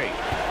from the paint.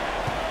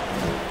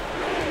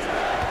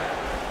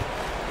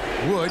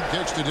 Wood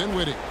gets to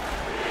Dinwiddie.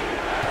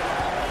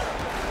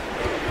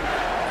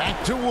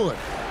 Back to Wood.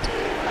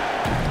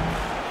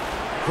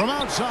 From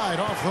outside,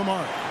 off the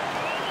mark.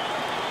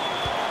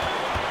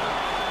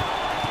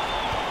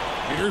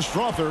 Here's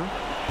Strother.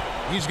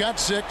 He's got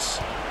 6.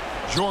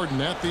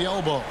 Jordan at the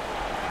elbow.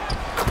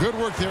 Good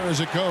work there as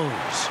it goes.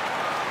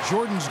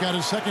 Jordan's got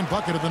his 2nd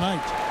bucket of the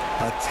night.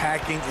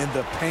 Attacking in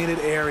the painted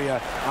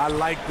area. I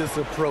like this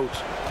approach.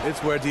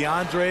 It's where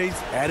DeAndre's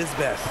at his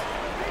best.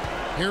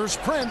 Here's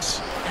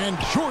Prince, and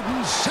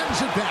Jordan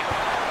sends it back.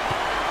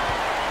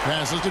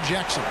 Passes to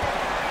Jackson.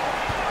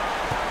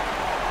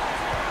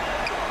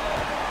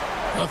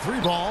 A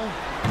 3-ball.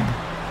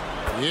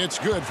 It's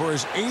good for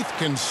his 8th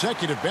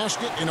consecutive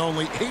basket in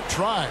only 8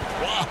 tries.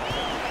 Wow.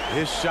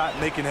 His shot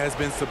making has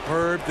been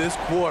superb this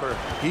quarter.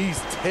 He's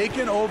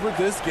taken over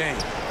this game.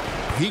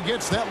 He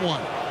gets that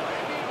one.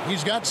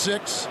 He's got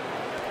 6.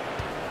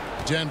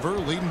 Denver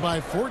leading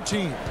by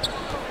 14.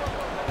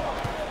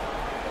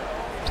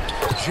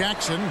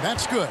 Jackson,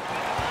 that's good.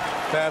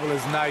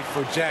 Fabulous night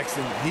for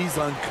Jackson. He's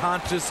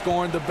unconscious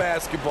scoring the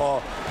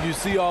basketball. You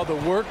see all the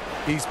work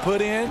he's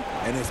put in,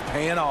 and it's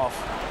paying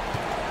off.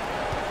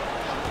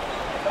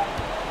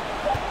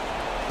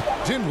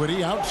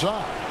 Dinwiddie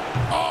outside.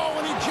 Oh,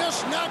 and he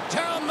just knocked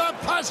down the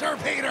buzzer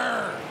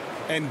beater.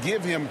 And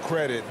give him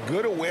credit.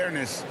 Good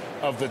awareness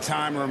of the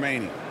time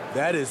remaining.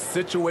 That is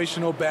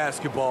situational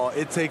basketball.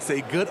 It takes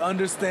a good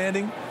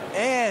understanding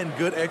and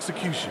good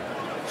execution.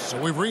 So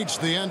we've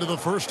reached the end of the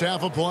first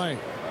half of play.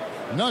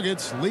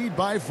 Nuggets lead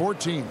by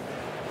 14.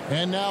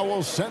 And now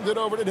we'll send it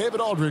over to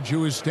David Aldridge,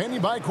 who is standing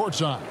by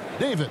courtside.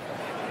 David.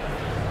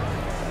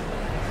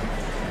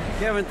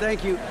 Kevin,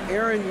 thank you.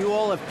 Aaron, you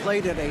all have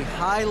played at a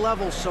high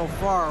level so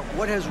far.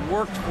 What has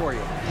worked for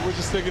you? We're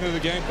just sticking to the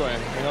game plan.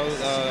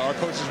 Our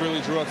coaches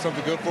really drew up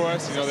something good for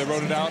us. They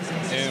wrote it out,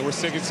 and we're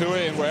sticking to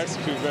it, and we're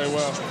executing very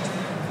well.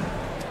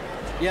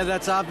 Yeah,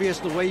 that's obvious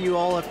the way you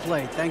all have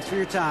played. Thanks for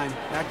your time.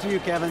 Back to you,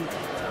 Kevin.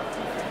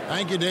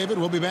 Thank you, David.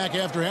 We'll be back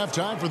after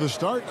halftime for the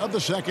start of the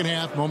second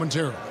half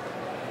momentarily.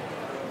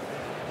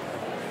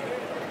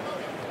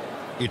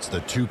 It's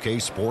the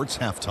 2K Sports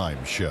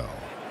Halftime Show.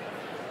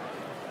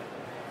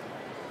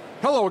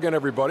 Hello again,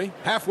 everybody.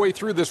 Halfway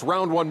through this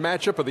round 1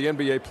 matchup of the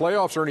NBA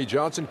playoffs, Ernie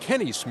Johnson,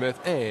 Kenny Smith,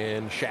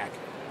 and Shaq.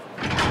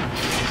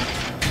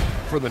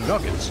 For the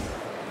Nuggets,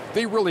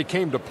 they really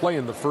came to play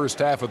in the first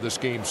half of this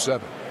Game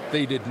 7.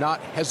 They did not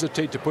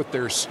hesitate to put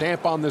their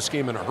stamp on this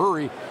game in a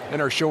hurry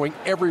and are showing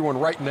everyone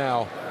right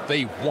now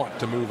they want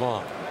to move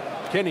on.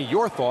 Kenny,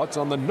 your thoughts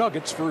on the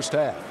Nuggets' first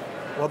half?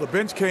 Well, the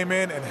bench came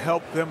in and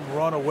helped them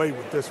run away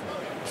with this one.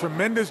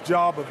 Tremendous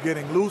job of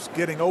getting loose,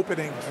 getting open,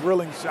 and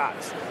drilling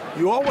shots.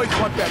 You always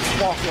want that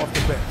spark off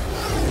the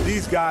bench. And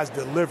these guys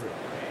delivered.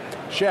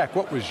 Shaq,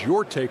 what was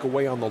your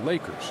takeaway on the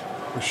Lakers?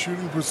 The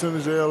shooting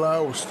percentage they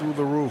allowed was through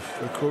the roof.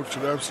 The coach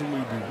should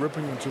absolutely be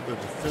ripping into the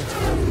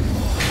defensive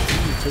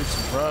effort. He would take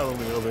some pride on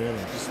the other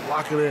end. Just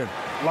lock it in.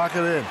 Lock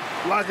it in.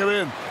 Lock it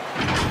in.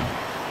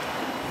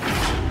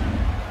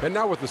 And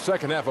now with the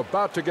second half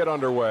about to get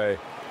underway,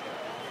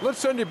 let's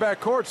send you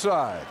back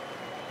courtside.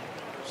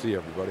 See you,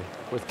 everybody,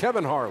 with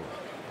Kevin Harlan.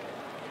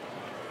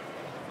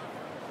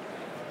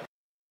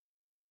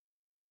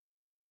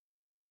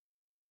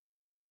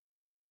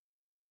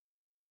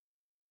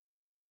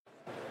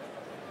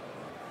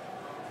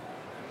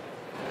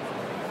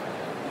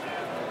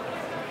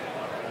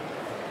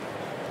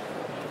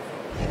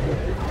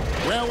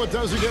 Well, it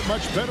doesn't get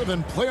much better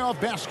than playoff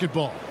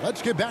basketball.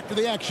 Let's get back to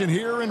the action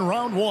here in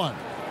round 1.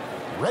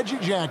 Reggie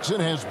Jackson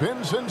has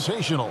been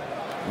sensational.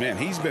 Man,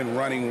 he's been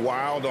running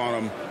wild on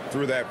them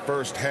through that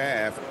first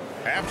half.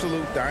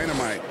 Absolute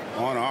dynamite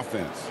on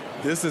offense.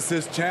 This is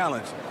his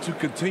challenge, to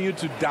continue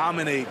to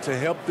dominate, to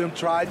help them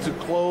try to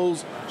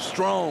close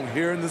strong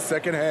here in the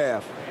second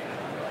half.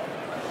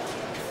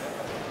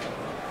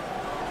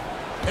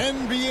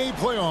 NBA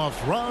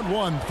playoffs, round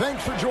 1.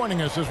 Thanks for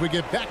joining us as we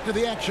get back to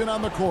the action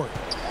on the court.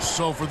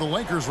 So for the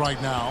Lakers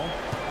right now,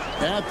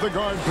 at the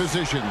guard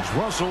positions,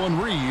 Russell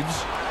and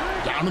Reeves.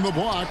 Down in the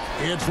block,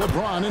 it's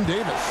LeBron and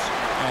Davis.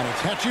 And it's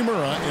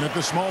Hachimura in at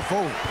the small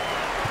forward.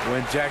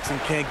 When Jackson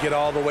can't get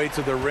all the way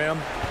to the rim,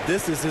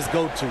 This is his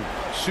go-to.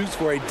 Shoots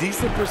for a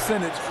decent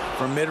percentage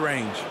from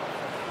mid-range.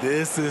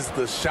 This is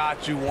the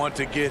shot you want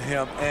to get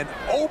him. An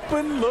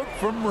open look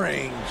from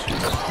range.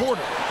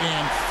 Porter,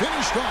 and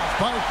finished off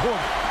by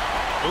Porter.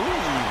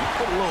 Ooh,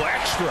 put a little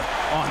extra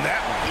on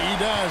that one. He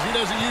does. He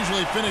doesn't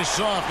usually finish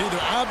soft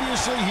either.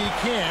 Obviously, he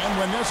can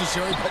when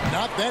necessary, but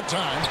not that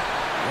time.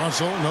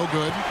 Russell, no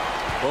good.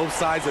 Both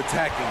sides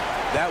attacking.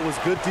 That was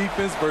good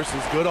defense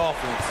versus good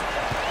offense.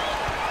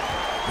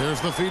 There's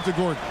the feed to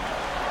Gordon.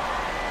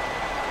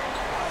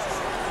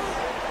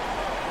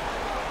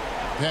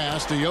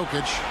 Pass to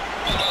Jokic.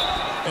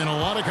 And a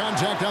lot of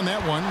contact on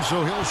that one,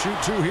 so he'll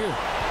shoot two here.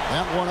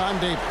 That one on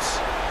Davis.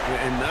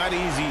 And not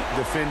easy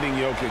defending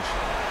Jokic.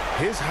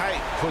 His height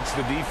puts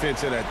the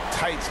defense in a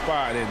tight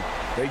spot, and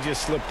they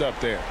just slipped up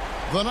there.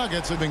 The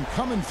Nuggets have been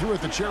coming through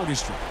at the charity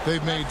stripe.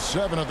 They've made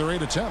 7 of their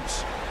 8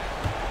 attempts.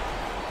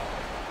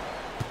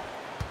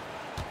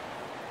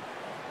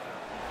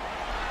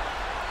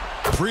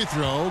 Free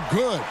throw,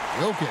 good.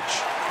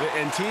 Jokic.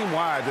 And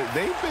team-wide,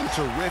 they've been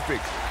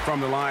terrific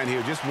from the line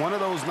here. Just one of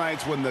those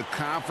nights when the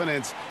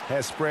confidence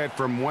has spread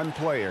from one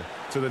player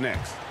to the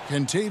next.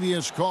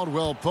 Kentavious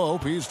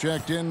Caldwell-Pope, he's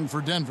checked in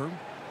for Denver.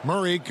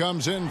 Murray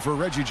comes in for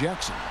Reggie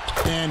Jackson.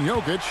 And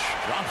Jokic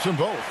drops them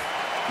both.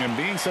 And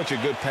being such a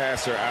good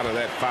passer out of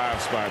that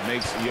 5 spot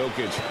makes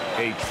Jokic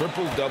a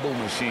triple-double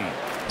machine.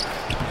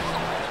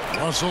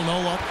 Russell, no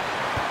luck.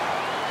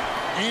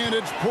 And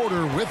it's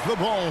Porter with the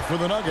ball for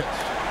the Nuggets.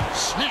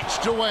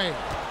 Snatched away.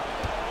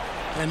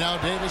 And now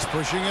Davis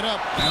pushing it up.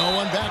 No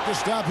one back to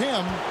stop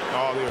him.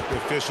 Oh, the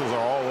officials are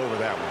all over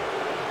that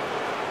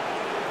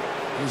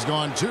one. He's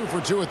gone 2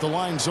 for 2 at the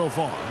line so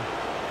far.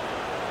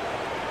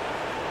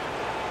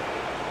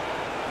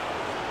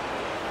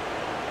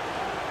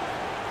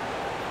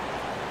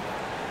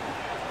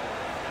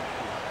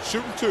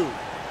 Shooting 2.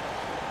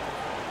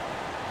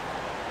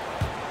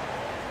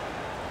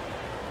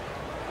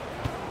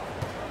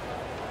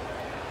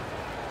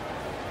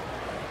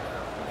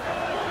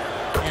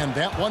 And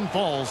that one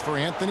falls for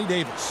Anthony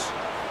Davis.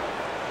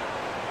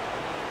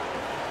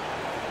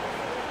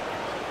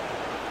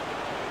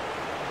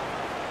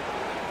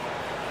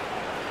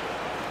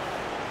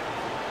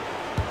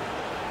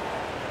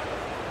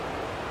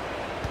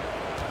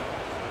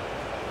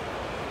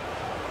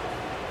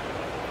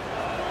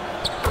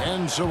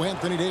 And so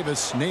Anthony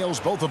Davis nails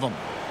both of them.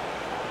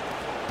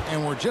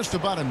 And we're just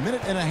about a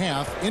minute and a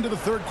half into the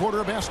third quarter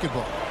of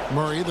basketball.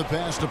 Murray, the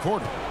pass to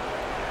Porter.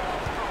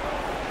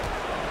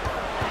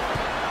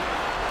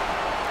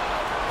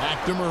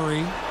 Back to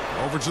Murray.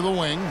 Over to the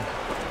wing.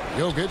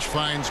 Jokic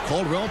finds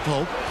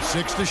Caldwell-Pope.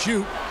 6 to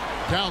shoot.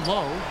 Down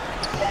low.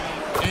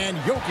 And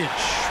Jokic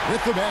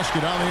with the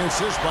basket on the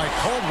assist by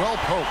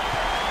Caldwell-Pope.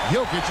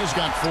 Jokic has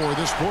got 4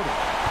 this quarter.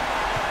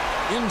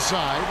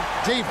 Inside,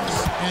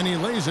 Davis, and he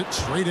lays it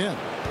straight in.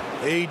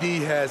 AD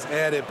has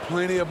added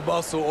plenty of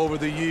muscle over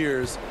the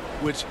years,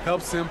 which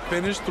helps him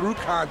finish through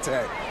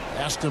contact.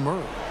 Pass to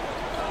Murray.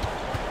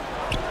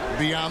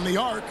 Beyond the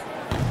arc.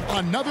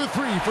 Another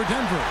 3 for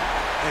Denver.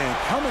 And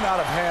coming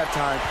out of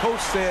halftime, Coach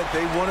said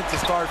they wanted to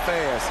start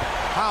fast.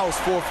 How's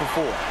 4 for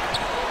 4?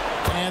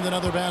 And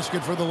another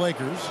basket for the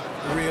Lakers.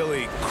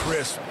 Really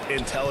crisp,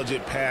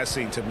 intelligent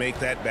passing to make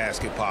that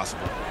basket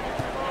possible.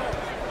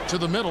 To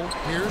the middle,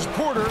 here's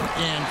Porter,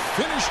 and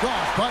finished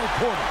off by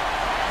Porter.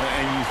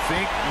 And you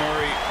think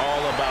Murray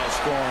all about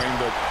scoring,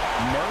 but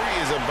Murray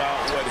is about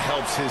what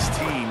helps his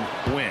team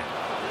win.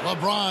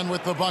 LeBron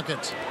with the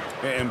bucket.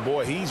 And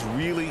boy, he's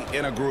really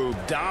in a groove.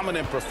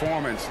 Dominant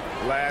performance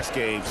last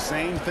game.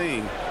 Same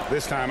thing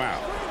this time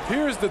out.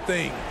 Here's the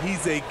thing.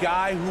 He's a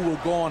guy who will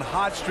go on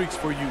hot streaks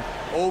for you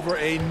over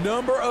a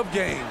number of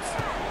games.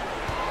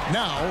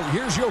 Now,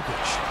 here's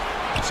Jokic.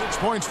 6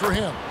 points for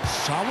him.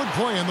 Solid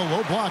play in the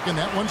low block, and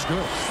that one's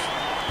good.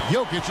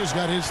 Jokic has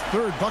got his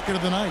 3rd bucket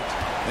of the night.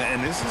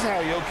 And this is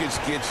how Jokic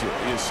gets you.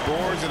 He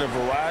scores in a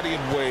variety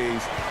of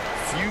ways.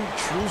 Few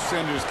true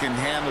centers can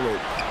handle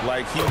it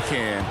like he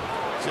can.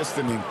 Just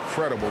an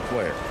incredible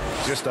player.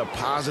 Just a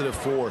positive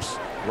force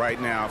right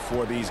now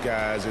for these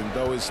guys. And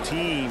though his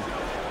team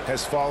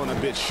has fallen a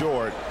bit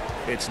short,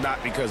 it's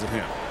not because of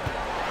him.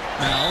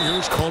 Now,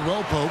 here's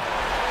Caldwell-Pope.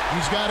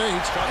 He's got 8.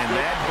 And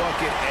that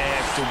bucket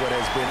adds to what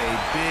has been a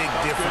big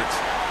difference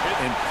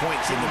in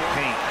points in the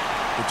paint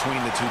between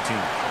the two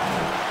teams.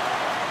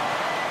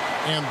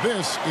 And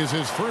this is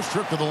his first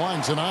trip to the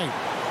line tonight.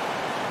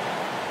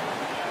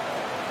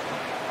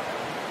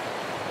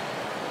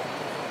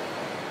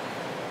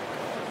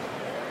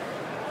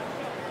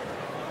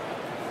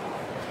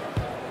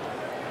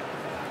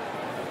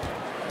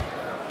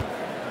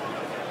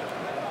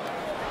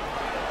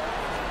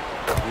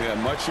 Yeah,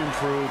 much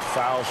improved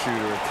foul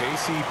shooter.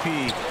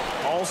 KCP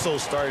also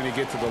starting to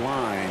get to the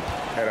line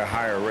at a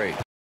higher rate.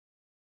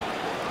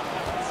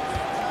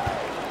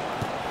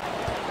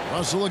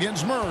 Russell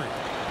against Murray.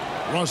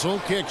 Russell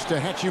kicks to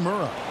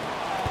Hachimura.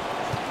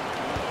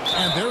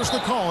 And there's the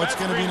call. It's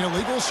going to be an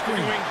illegal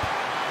screen.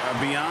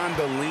 Beyond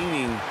the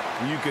leaning,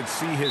 you could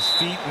see his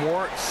feet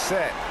weren't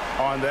set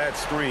on that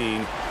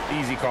screen.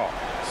 Easy call.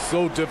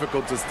 So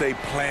difficult to stay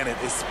planted,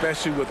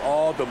 especially with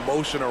all the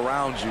motion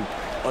around you.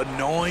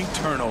 Annoying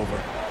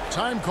turnover.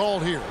 Time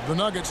called here. The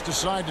Nuggets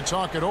decide to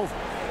talk it over.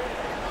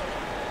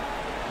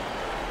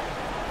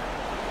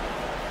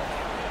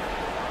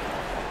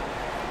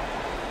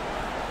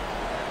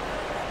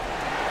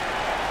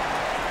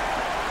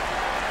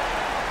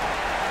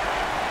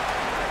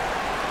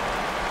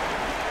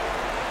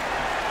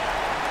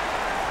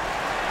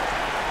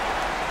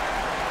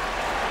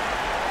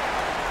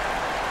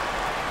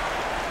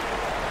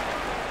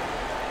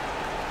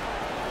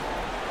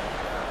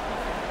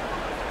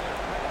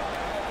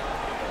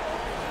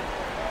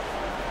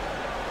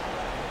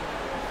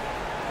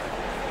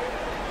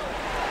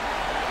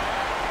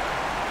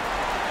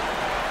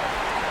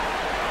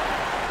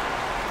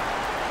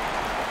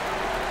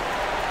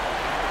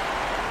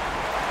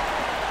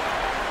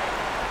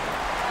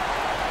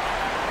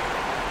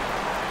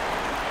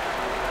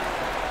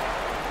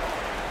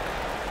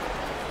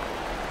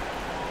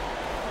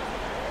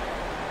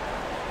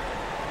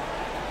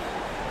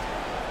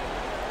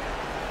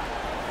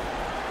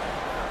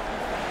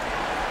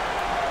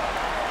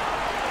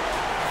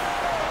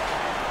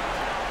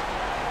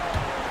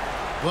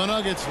 The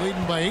Nuggets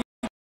leading by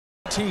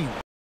 18.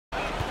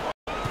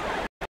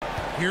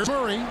 Here's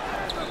Murray. 9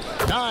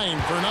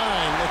 for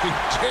 9, looking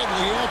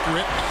deadly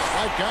accurate.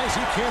 Like guys,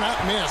 he cannot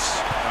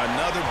miss.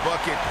 Another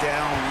bucket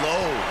down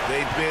low.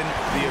 They've been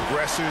the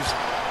aggressors,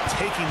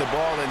 taking the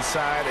ball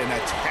inside and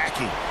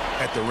attacking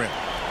at the rim.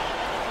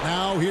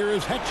 Now here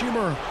is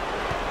Hachimura.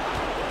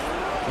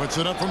 Puts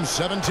it up from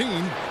 17,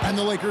 and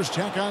the Lakers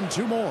tack on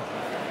 2 more.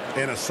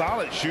 And a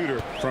solid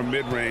shooter from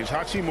mid-range.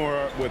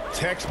 Hachimura with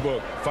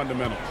textbook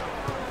fundamentals.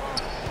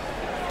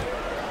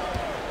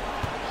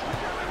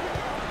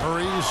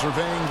 Murray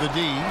surveying the D,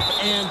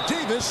 and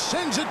Davis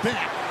sends it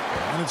back.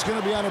 And it's going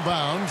to be out of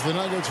bounds. The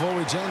Nuggets will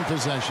retain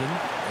possession,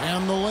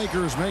 and the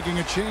Lakers making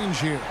a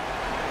change here.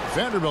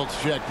 Vanderbilt's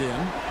checked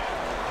in.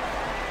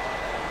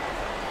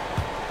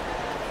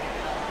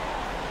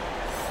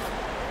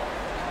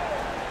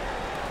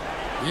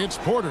 It's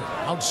Porter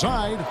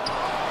outside.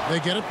 They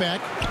get it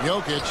back.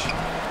 Jokic.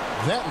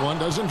 That one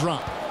doesn't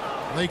drop.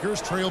 Lakers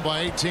trail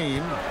by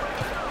 18.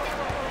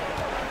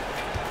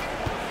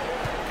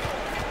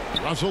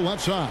 Russell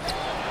left side.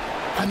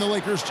 And the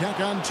Lakers tack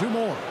on 2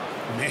 more.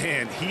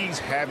 Man, he's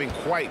having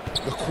quite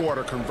the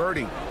quarter,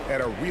 converting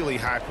at a really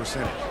high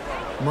percentage.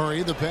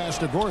 Murray, the pass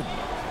to Gordon.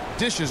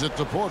 Dishes it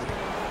to Porter.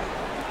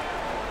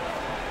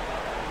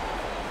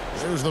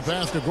 There's the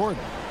pass to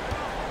Gordon.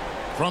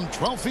 From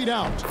 12 feet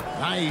out.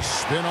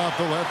 Nice spin off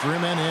the left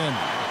rim and in.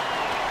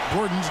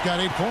 Gordon's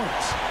got 8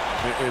 points.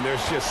 And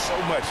there's just so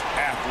much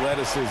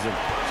athleticism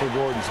for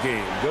Gordon's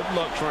game. Good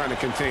luck trying to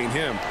contain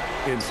him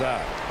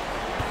inside.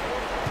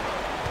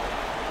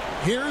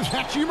 Here's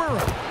Hachimura.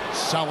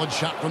 Solid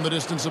shot from the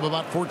distance of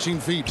about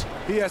 14 feet.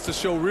 He has to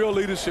show real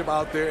leadership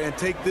out there and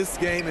take this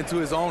game into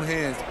his own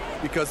hands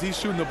because he's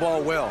shooting the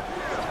ball well.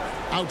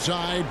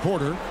 Outside,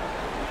 Porter.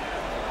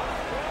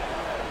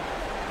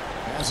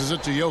 Passes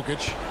it to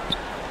Jokic.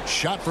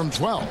 Shot from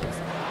 12.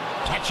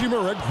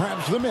 Hachimura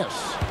grabs the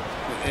miss.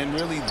 And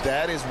really,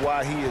 that is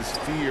why he is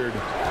feared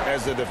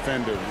as a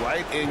defender.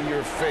 Right in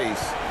your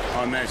face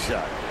on that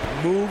shot.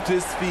 Moved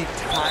his feet,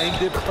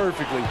 timed it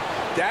perfectly.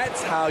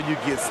 That's how you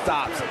get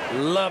stops.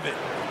 Love it.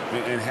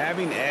 And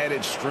having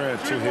added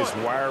strength to his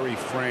wiry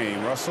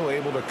frame, Russell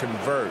able to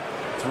convert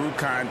through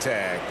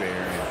contact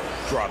there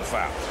and draw the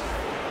fouls.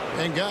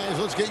 And guys,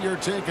 let's get your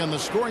take on the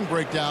scoring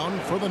breakdown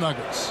for the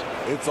Nuggets.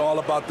 It's all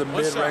about the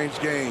mid-range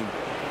game.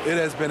 It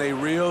has been a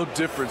real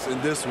difference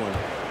in this one.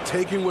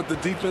 Taking what the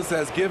defense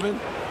has given,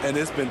 and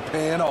it's been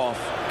paying off.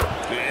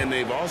 And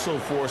they've also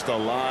forced a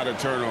lot of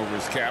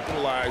turnovers,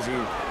 capitalizing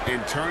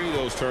and turning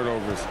those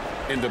turnovers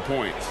into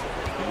points.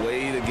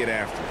 Way to get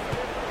after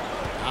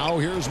it. Now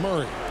here's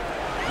Murray.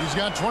 He's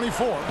got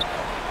 24.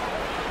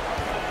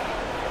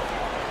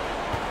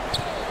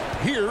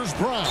 Here's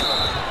Brown.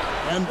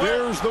 And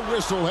there's the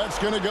whistle. That's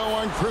going to go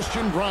on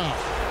Christian Brown.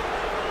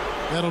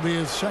 That'll be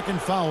his 2nd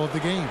foul of the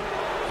game.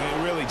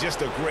 And really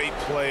just a great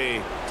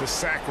play to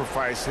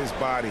sacrifice his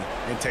body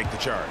and take the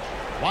charge.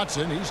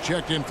 Watson, he's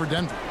checked in for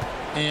Denver.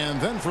 And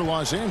then for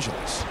Los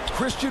Angeles,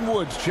 Christian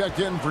Woods checked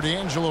in for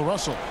D'Angelo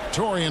Russell.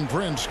 Taurean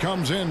Prince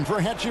comes in for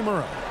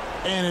Hachimura.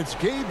 And it's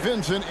Gabe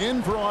Vincent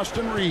in for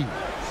Austin Reeves.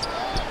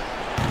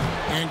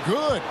 And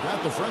good.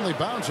 Got the friendly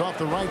bounce off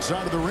the right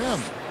side of the rim.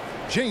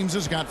 James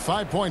has got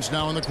 5 points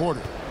now in the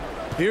quarter.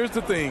 Here's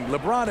the thing.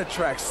 LeBron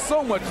attracts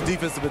so much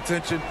defensive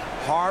attention.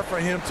 Hard for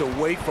him to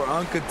wait for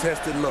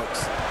uncontested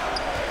looks.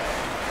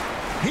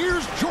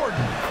 Here's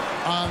Jordan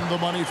on the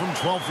money from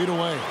 12 feet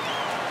away.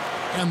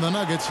 And the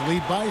Nuggets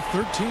lead by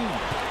 13.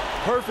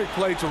 Perfect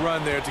play to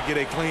run there to get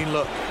a clean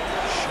look.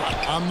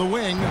 Shot on the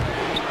wing.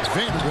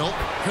 Vanderbilt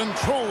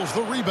controls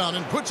the rebound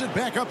and puts it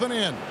back up and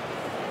in.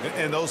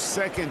 And those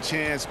second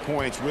chance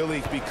points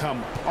really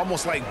become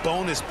almost like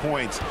bonus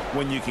points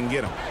when you can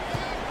get them.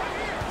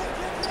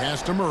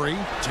 Pass to Murray,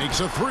 takes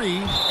a 3,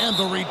 and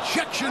the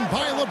rejection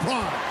by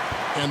LeBron.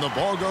 And the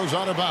ball goes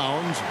out of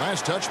bounds.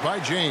 Last touch by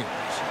James.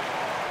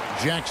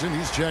 Jackson,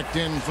 he's checked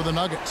in for the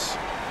Nuggets.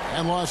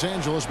 And Los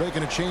Angeles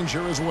making a change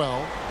here as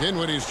well.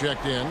 Dinwiddie's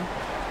checked in.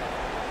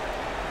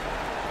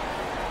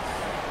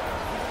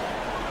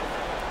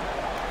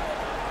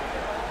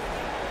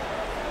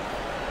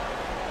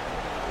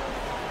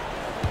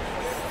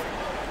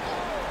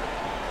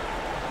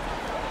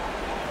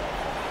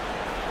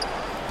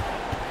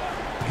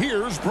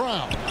 Here's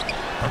Brown.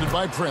 Guarded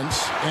by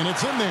Prince, and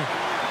it's in there.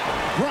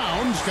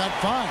 Brown's got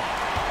 5.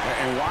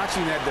 And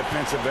watching that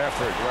defensive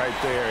effort right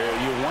there,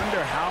 you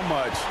wonder how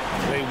much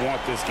they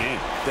want this game.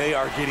 They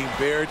are getting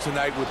buried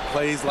tonight with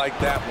plays like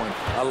that one,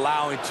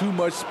 allowing too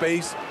much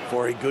space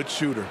for a good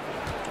shooter.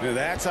 Now,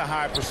 that's a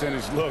high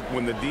percentage look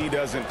when the D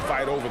doesn't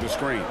fight over the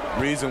screen.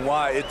 Reason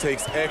why it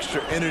takes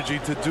extra energy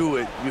to do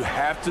it. You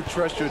have to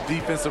trust your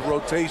defensive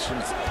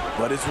rotations,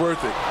 but it's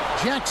worth it.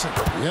 Jackson,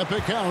 yep,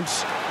 it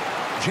counts.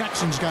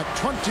 Jackson's got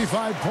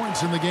 25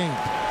 points in the game.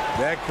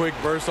 That quick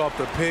burst off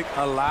the pick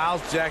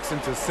allows Jackson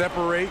to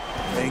separate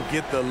and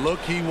get the look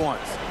he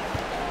wants.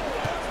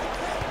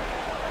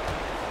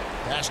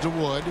 Pass to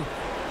Wood.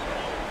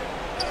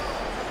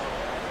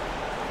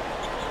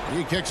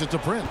 He kicks it to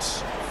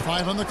Prince.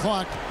 5 on the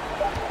clock.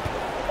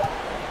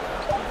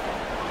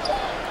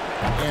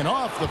 And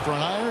off the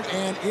front iron,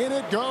 and in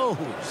it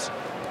goes.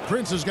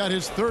 Prince has got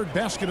his 3rd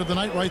basket of the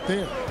night right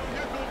there.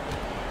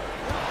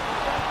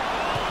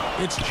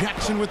 It's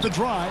Jackson with the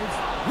drive.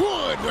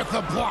 Wood with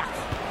the block.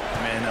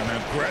 Man,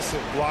 an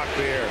aggressive block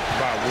there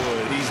by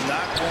Wood. He's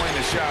not going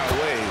to shy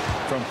away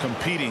from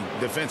competing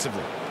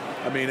defensively.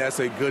 I mean, that's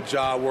a good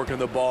job working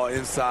the ball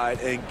inside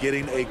and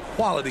getting a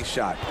quality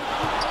shot.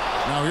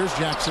 Now here's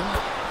Jackson.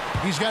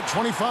 He's got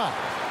 25.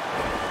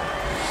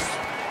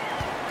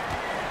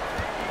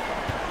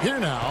 Here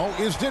now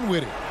is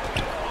Dinwiddie.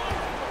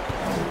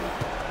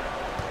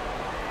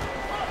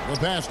 The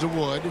pass to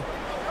Wood.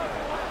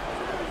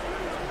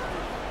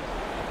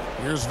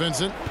 Here's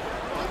Vincent.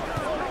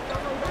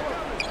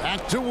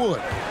 Back to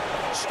Wood.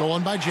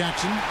 Stolen by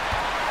Jackson.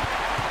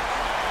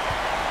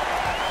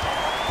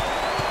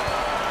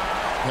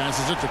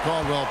 Passes it to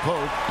Caldwell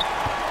Pope.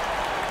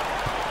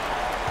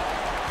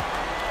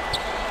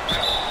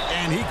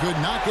 And he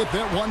could not get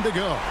that one to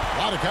go. A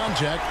lot of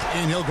contact,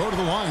 and he'll go to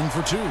the line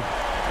for 2.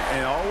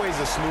 And always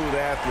a smooth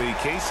athlete.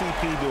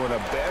 KCP doing a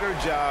better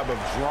job of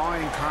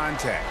drawing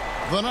contact.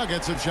 The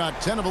Nuggets have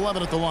shot 10 of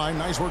 11 at the line.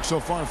 Nice work so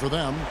far for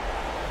them.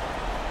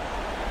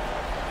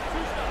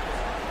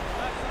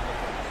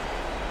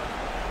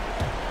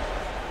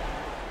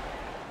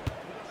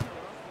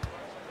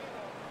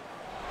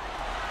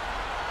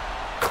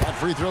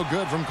 Free throw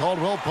good from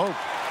Caldwell Pope.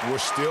 We're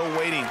still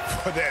waiting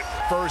for that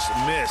first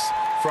miss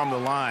from the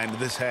line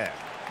this half.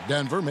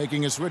 Denver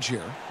making a switch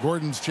here.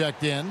 Gordon's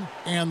checked in,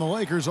 and the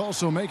Lakers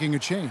also making a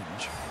change.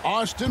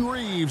 Austin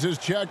Reeves is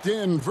checked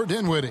in for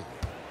Dinwiddie.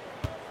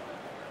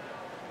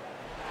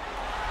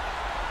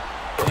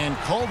 And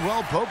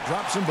Caldwell Pope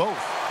drops them both.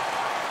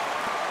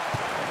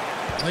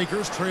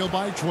 Lakers trail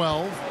by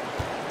 12.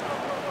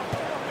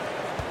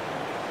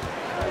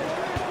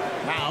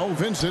 Now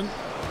Vincent.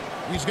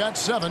 He's got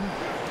 7.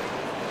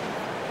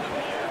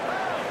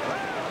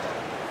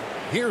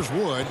 Here's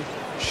Wood.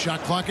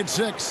 Shot clock at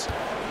 6.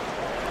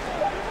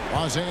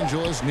 Los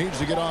Angeles needs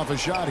to get off a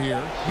shot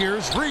here.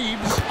 Here's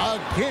Reeves.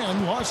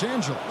 Again, Los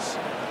Angeles.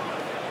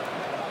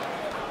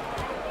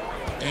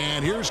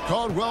 And here's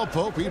Caldwell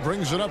Pope. He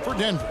brings it up for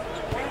Denver.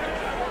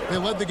 They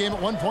led the game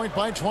at 1 point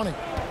by 20.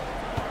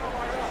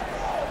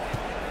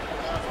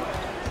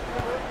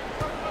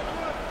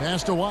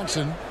 Pass to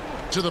Watson.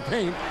 To the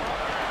paint.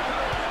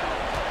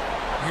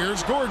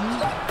 Here's Gordon.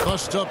 A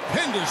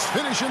stupendous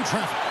finish in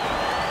traffic.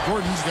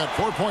 Gordon's got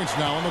 4 points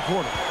now in the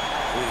quarter.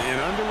 An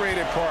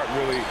underrated part,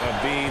 really,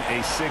 of being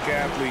a sick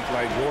athlete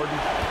like Gordon,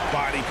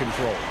 body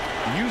control.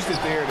 He used it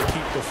there to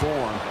keep the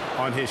form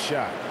on his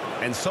shot.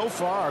 And so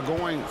far,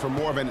 going for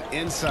more of an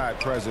inside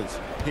presence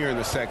here in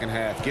the second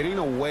half, getting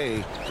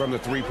away from the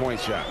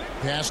three-point shot.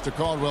 Pass to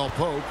Caldwell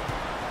Pope.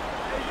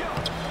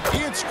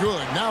 It's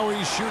good. Now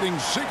he's shooting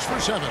 6 for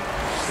 7.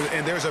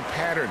 And there's a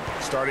pattern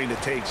starting to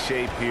take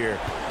shape here.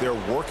 They're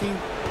working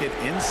it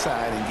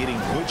inside and getting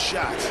good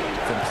shots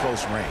from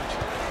close range.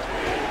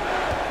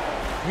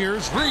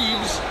 Here's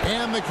Reeves,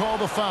 and they call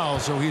the foul,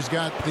 so he's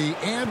got the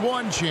and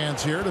one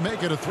chance here to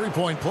make it a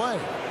three-point play.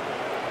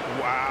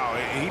 Wow,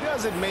 he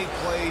doesn't make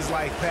plays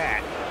like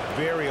that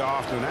very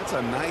often. That's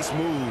a nice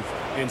move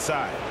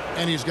inside.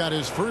 And he's got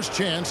his first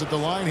chance at the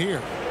line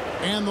here.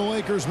 And the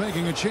Lakers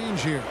making a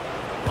change here.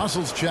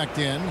 Russell's checked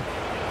in.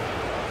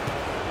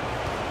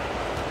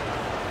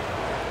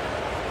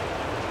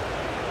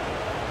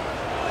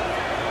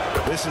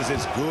 This is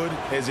as good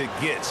as it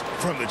gets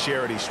from the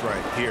charity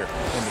stripe here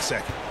in the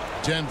second.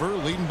 Denver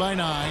leading by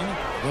 9.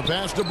 The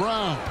pass to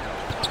Brown.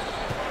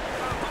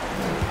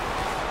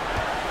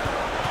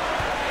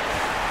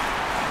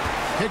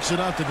 Kicks it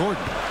out to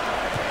Gordon.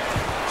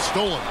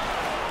 Stolen.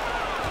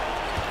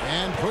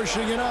 And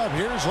pushing it up.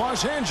 Here's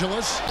Los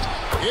Angeles.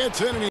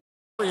 It's in an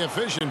very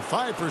efficient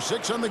 5 for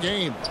 6 on the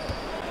game.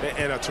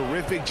 And a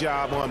terrific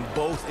job on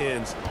both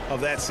ends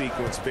of that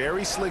sequence.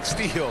 Very slick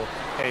steal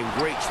and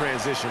great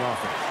transition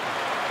offense.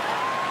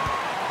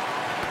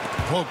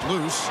 poked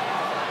loose.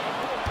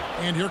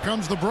 And here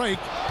comes the break.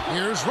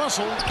 Here's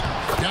Russell.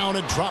 Down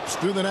it drops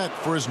through the net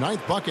for his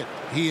 9th bucket.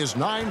 He is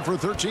 9 for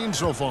 13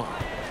 so far.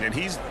 And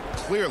he's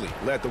clearly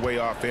led the way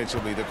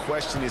offensively. The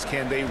question is,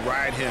 can they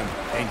ride him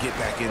and get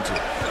back into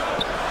it?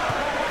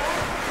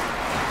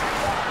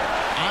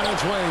 On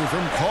its way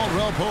from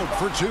Caldwell Pope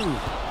for 2.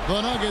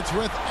 The Nuggets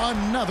with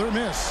another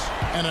miss.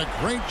 And a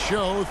great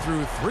show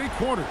through 3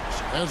 quarters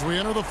as we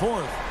enter the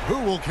 4th. Who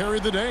will carry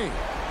the day?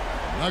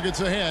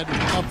 Nuggets ahead,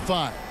 up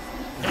 5.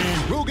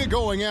 And we'll get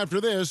going after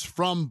this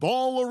from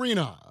Ball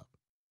Arena.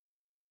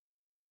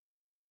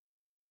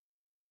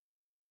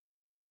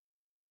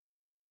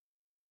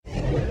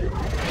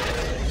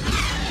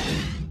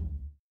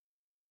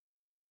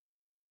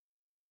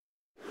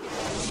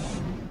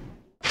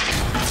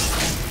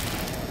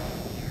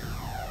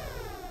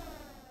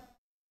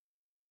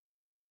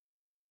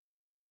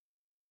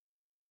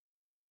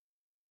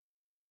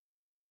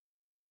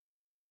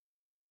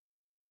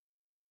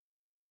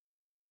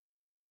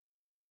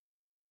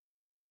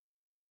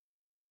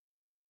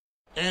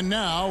 And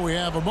now we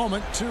have a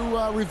moment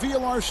to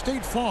reveal our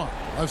State Farm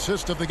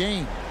assist of the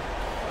game.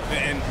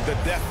 And the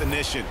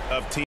definition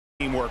of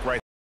teamwork right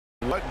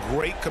there. What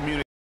great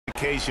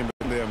communication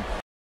with them.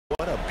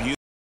 What a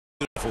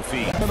beautiful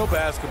feed. No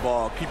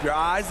basketball. Keep your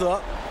eyes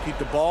up. Keep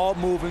the ball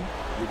moving.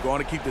 You're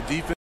going to keep the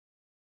defense.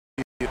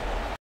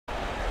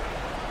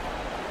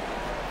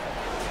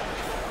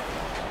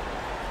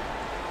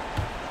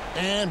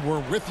 And we're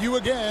with you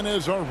again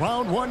as our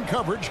round 1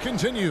 coverage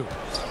continues.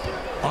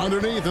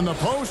 Underneath in the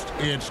post,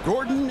 it's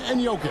Gordon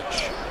and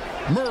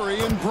Jokic. Murray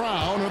and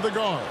Brown are the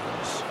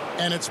guards.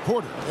 And it's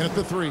Porter at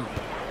the 3.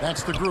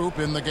 That's the group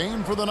in the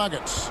game for the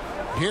Nuggets.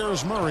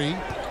 Here's Murray.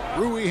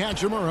 Rui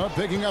Hachimura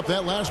picking up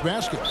that last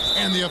basket.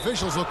 And the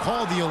officials will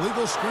call the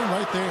illegal screen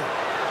right there.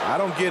 I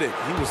don't get it.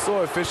 He was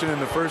so efficient in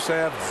the first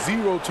half.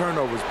 0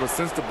 turnovers. But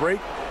since the break,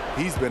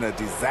 he's been a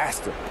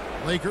disaster.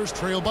 Lakers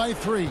trail by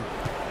 3.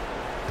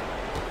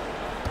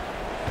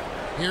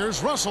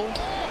 Here's Russell.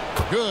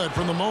 Good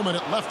from the moment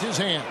it left his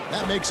hand.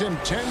 That makes him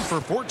 10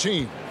 for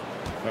 14.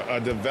 A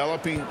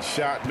developing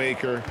shot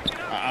maker.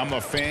 I'm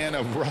a fan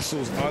of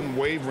Russell's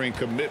unwavering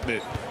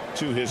commitment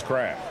to his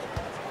craft.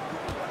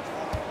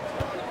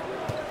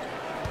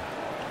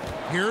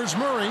 Here's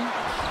Murray.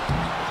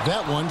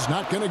 That one's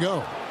not going to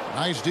go.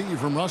 Nice D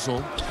from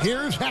Russell.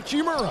 Here's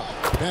Hachimura.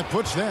 That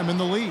puts them in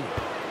the lead.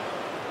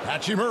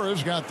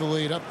 Hachimura's got the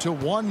lead up to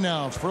 1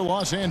 now for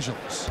Los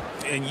Angeles.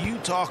 And you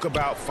talk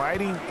about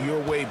fighting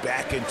your way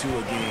back into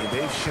a game.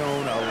 They've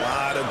shown a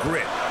lot of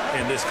grit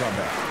in this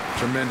comeback.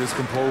 Tremendous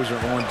composure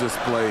on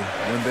display.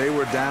 When they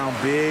were down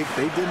big,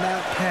 they did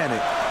not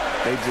panic.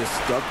 They just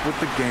stuck with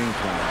the game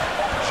plan.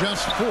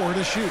 Just 4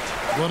 to shoot.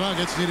 The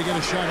Nuggets need to get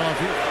a shot off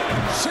here.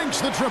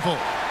 Sinks the triple.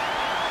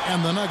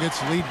 And the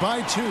Nuggets lead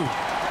by 2.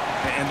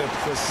 And the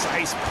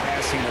precise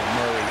passing of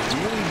Murray is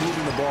really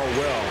moving the ball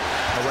well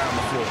around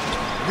the floor.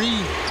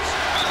 Reeves.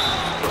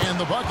 And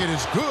the bucket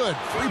is good.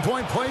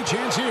 3-point play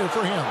chance here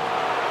for him.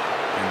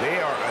 And they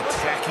are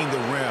attacking the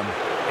rim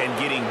and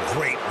getting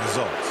great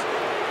results.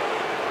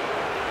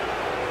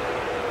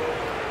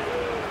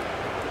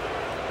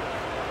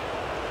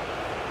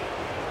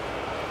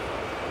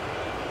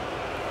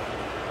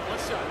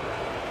 What's up?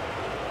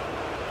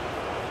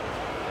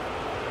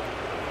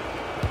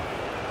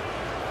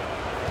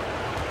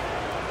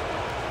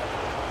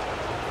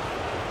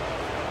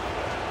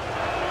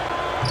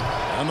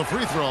 And the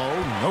free throw,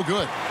 no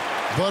good.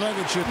 But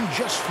Nuggets shooting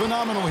just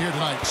phenomenal here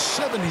tonight.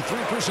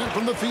 73%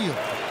 from the field.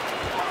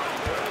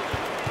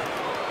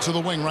 To the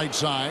wing right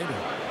side.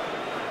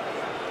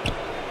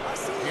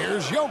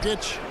 Here's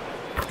Jokic.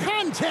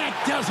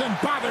 Contact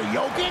doesn't bother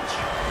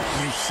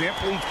Jokic. You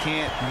simply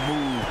can't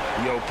move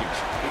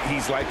Jokic.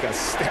 He's like a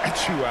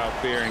statue out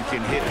there and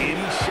can hit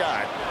any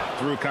shot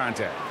through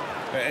contact.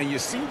 And you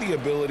see the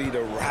ability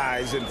to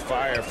rise and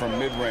fire from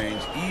mid-range,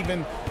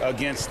 even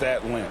against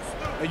that length.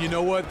 And you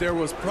know what? There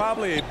was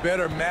probably a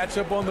better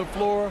matchup on the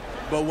floor,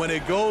 but when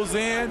it goes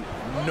in,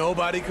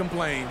 nobody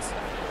complains.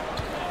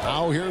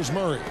 Now here's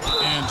Murray.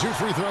 And 2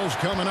 free throws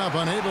coming up,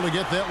 unable to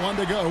get that one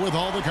to go with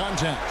all the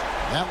contact.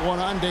 That one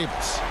on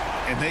Davis.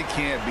 And they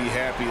can't be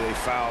happy they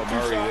fouled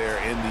Murray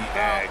there in the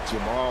act.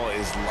 Jamal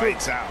is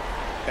lights out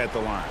at the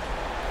line.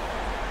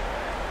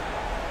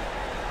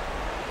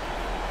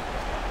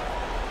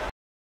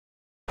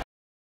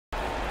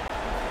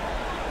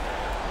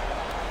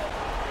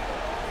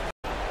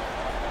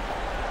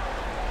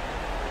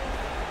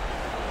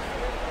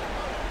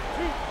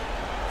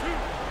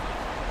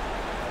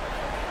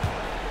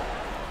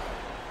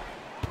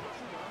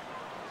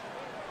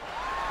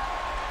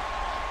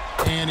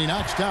 And he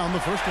knocks down the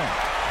first one.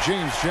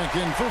 James check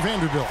in for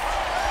Vanderbilt.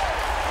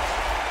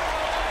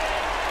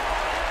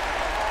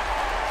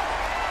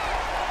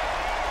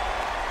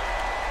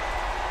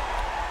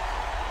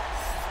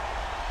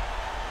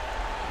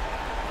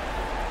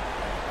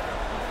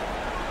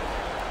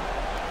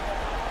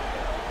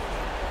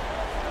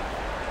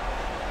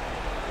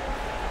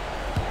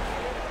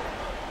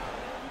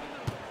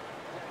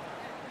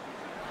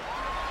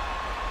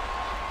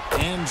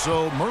 And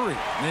so Murray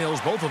nails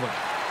both of them.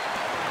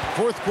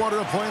 Fourth quarter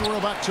of play, and we're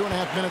about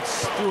 2.5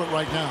 minutes through it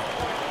right now.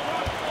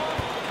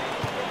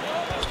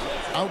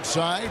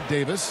 Outside,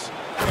 Davis.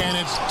 And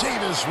it's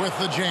Davis with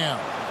the jam.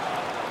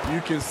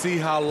 You can see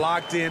how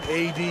locked in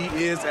AD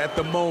is at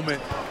the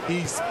moment.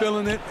 He's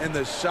feeling it, and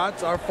the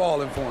shots are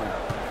falling for him.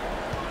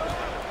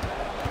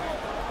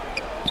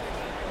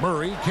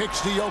 Murray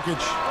kicks to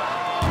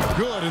Jokic.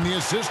 Good, and the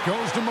assist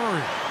goes to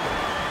Murray.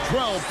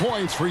 12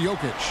 points for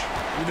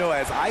Jokic. You know,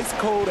 as ice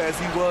cold as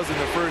he was in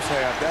the first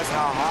half, that's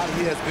how hot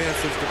he has been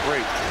since the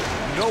break.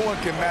 No one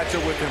can match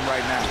up with him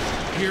right now.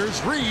 Here's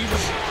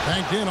Reeves,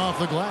 banked in off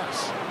the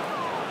glass.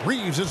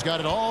 Reeves has got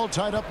it all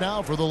tied up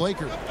now for the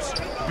Lakers.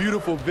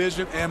 Beautiful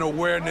vision and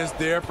awareness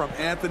there from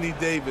Anthony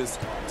Davis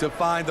to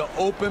find the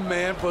open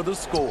man for the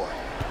score.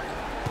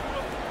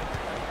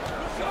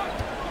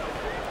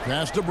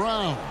 Pass to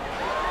Brown.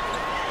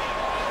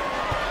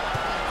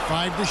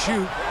 5 to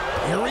shoot.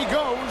 Here he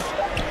goes.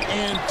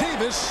 And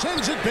Davis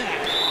sends it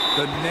back.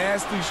 The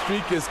nasty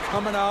streak is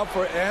coming out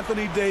for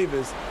Anthony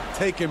Davis,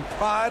 taking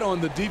pride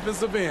on the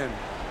defensive end.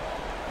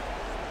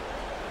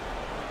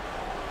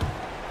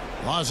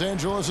 Los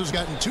Angeles has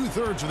gotten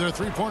 2/3 of their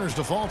three-pointers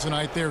to fall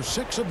tonight. They're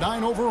 6 of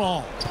 9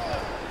 overall.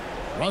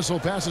 Russell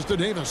passes to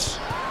Davis.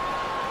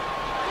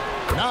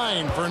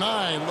 9 for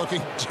 9,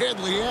 looking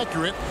deadly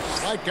accurate.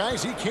 Like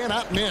guys he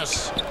cannot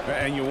miss.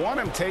 And you want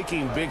him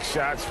taking big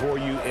shots for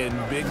you in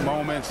big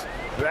moments.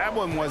 That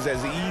one was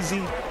as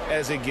easy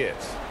as it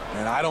gets.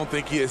 And I don't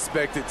think he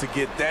expected to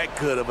get that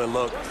good of a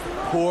look.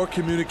 Poor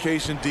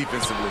communication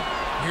defensively.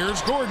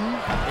 Here's Gordon,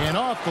 and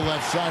off the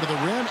left side of the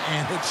rim,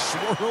 and it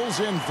swirls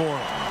in for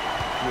him.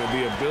 Well,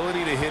 the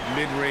ability to hit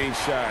mid-range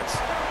shots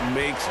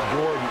makes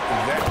Gordon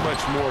that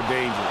much more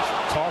dangerous.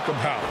 Talk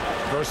about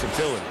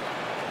versatility.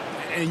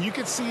 And you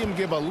could see him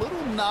give a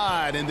little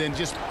nod and then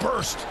just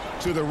burst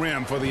to the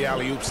rim for the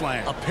alley-oop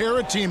slam. A pair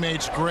of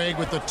teammates, Greg,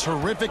 with a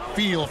terrific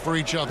feel for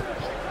each other.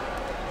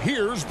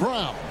 Here's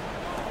Brown.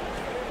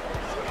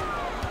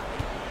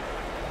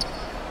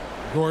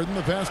 Gordon,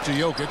 the pass to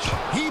Jokic.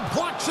 He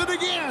blocks it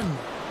again.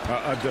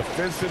 A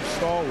defensive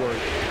stalwart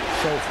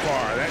so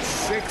far. That's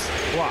 6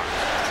 blocks.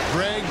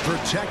 Greg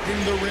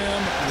protecting the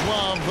rim.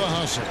 Love the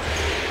hustle.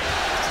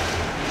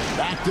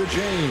 Back to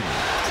James.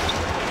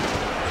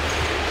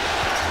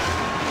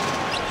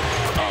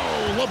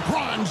 Oh,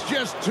 LeBron's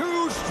just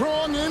too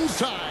strong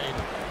inside.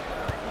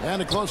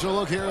 And a closer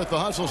look here at the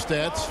hustle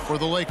stats for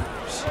the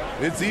Lakers.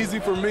 It's easy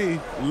for me.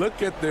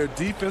 Look at their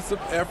defensive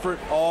effort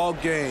all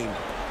game.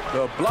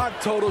 The block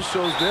total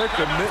shows their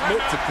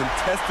commitment to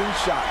contesting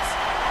shots.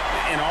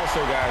 And also,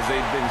 guys,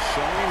 they've been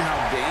showing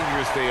how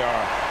dangerous they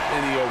are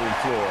in the open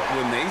floor.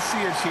 When they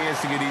see a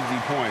chance to get easy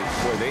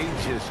points, boy, they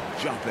just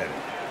jump at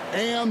it.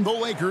 And the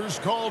Lakers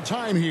call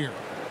time here.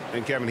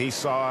 And, Kevin, he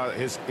saw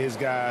his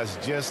guys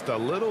just a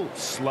little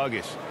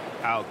sluggish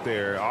out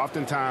there.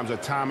 Oftentimes, a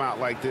timeout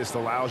like this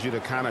allows you to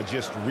kind of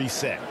just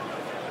reset.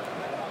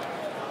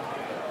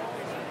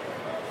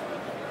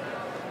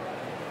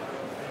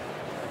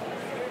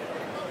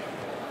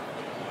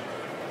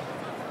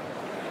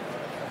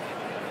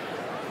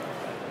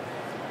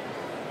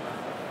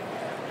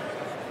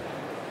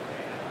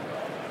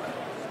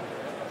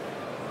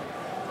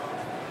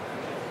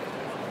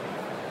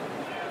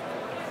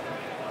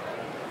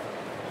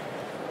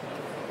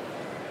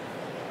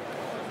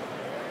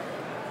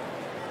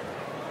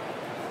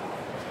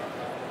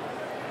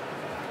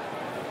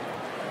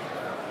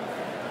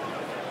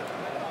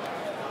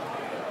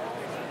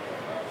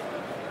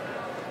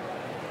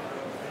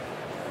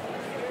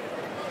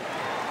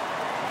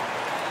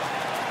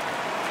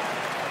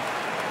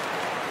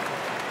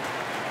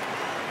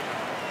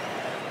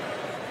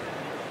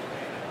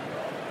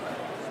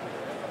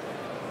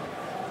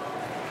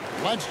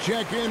 Let's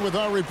check in with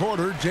our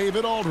reporter,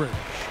 David Aldridge.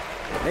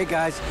 Hey,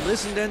 guys,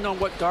 listened in on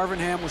what Darvin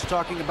Ham was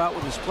talking about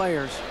with his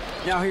players.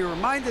 Now, he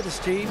reminded his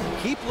team,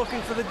 keep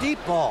looking for the deep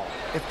ball.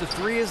 If the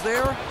three is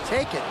there,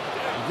 take it.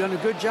 You've done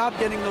a good job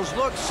getting those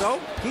looks,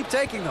 so keep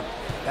taking them.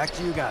 Back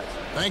to you guys.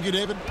 Thank you,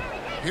 David.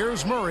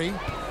 Here's Murray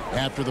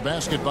after the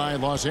basket by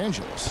Los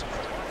Angeles.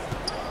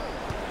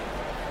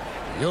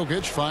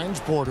 Jokic finds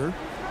Porter.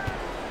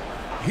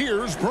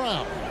 Here's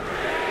Brown.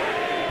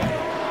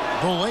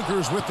 The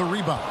Lakers with the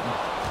rebound.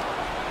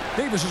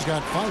 Davis has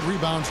got 5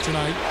 rebounds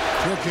tonight.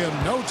 Took him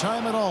no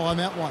time at all on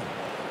that one.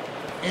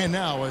 And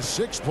now a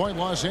 6-point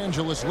Los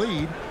Angeles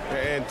lead.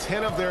 And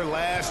 10 of their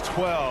last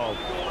 12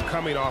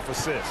 coming off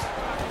assists.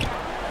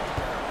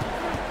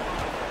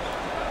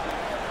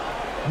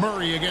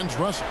 Murray against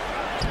Russell.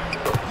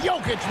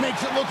 Jokic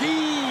makes it look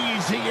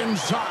easy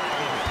inside.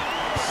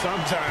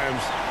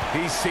 Sometimes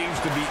he seems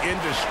to be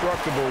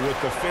indestructible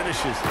with the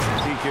finishes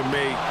he can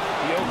make.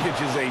 Jokic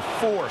is a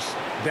force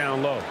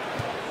down low.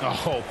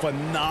 Oh,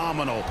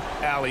 phenomenal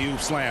alley-oop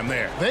slam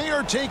there. They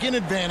are taking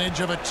advantage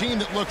of a team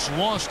that looks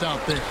lost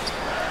out there.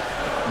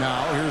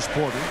 Now, here's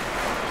Porter.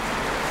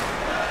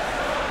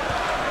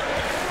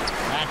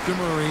 Back to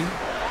Murray.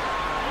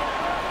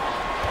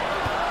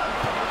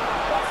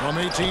 From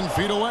 18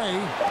 feet away,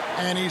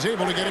 and he's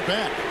able to get it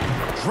back.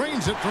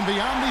 Drains it from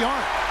beyond the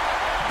arc.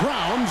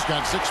 Brown's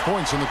got 6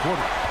 points in the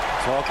quarter.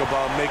 Talk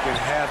about making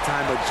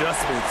halftime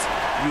adjustments.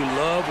 You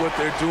love what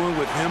they're doing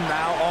with him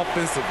now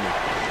offensively.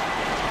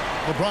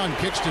 LeBron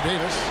kicks to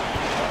Davis.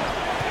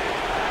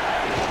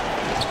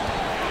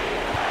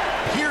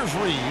 Here's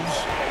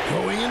Reeves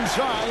going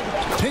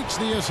inside, takes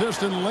the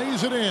assist and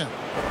lays it in.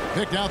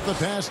 Picked out the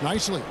pass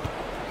nicely.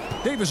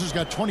 Davis has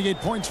got 28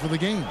 points for the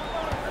game.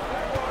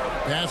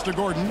 Pass to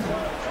Gordon.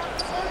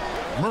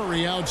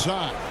 Murray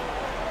outside.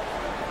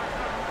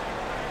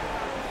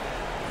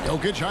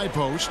 Jokic high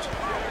post.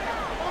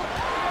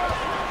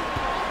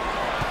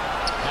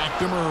 Back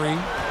to Murray.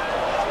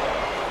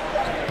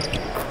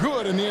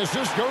 Good, and the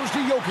assist goes to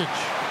Jokic.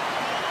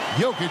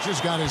 Jokic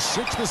has got his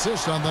 6th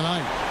assist on the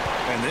night.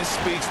 And this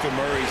speaks to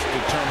Murray's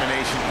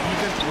determination.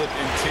 Even with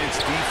intense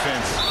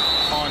defense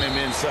on him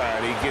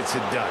inside, he gets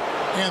it done.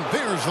 And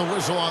there's the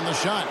whistle on the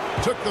shot.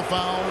 Took the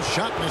foul,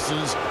 shot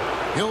misses.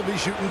 He'll be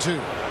shooting 2.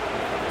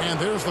 And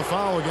there's the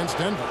foul against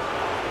Denver.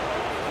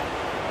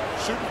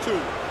 Shooting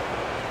 2.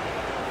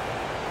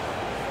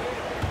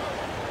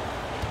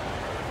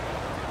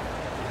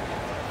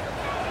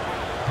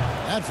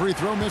 That free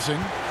throw missing.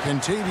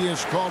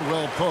 Kentavious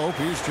Caldwell-Pope.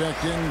 He's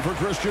checked in for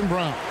Christian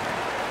Braun.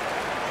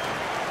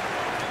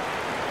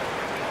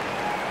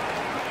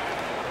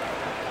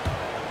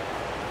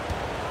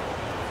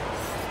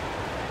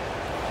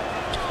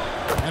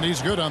 And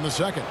he's good on the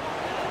second.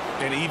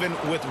 And even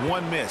with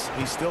 1 miss,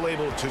 he's still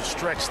able to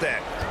stretch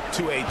that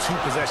to a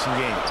 2-possession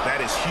game. That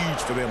is huge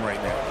for them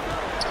right now.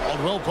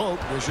 Caldwell-Pope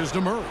dishes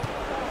to Murray.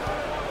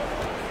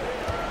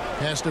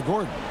 Pass to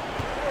Gordon.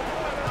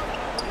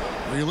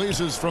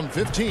 Releases from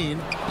 15.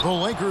 The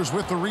Lakers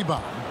with the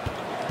rebound.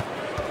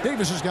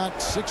 Davis has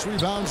got 6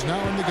 rebounds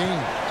now in the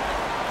game.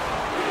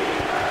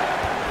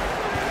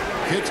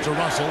 Kicks to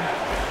Russell.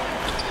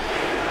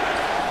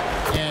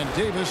 And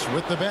Davis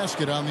with the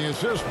basket on the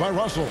assist by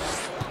Russell.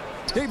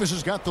 Davis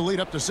has got the lead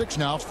up to 6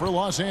 now for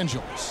Los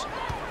Angeles.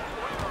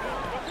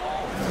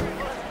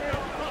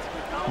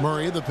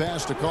 Murray the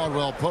pass to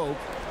Caldwell-Pope.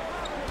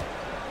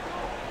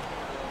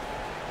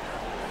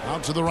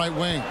 Out to the right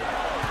wing.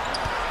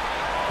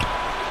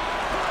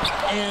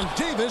 And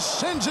Davis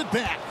sends it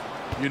back.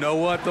 You know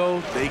what,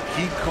 though? They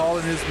keep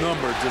calling his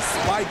number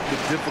despite the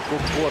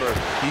difficult quarter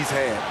he's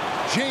had.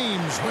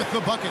 James with the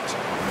bucket.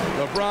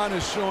 LeBron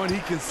is showing he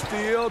can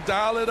still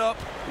dial it up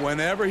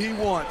whenever he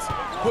wants.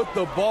 Put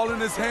the ball in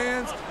his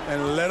hands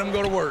and let him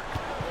go to work.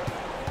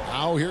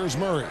 Now here's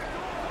Murray.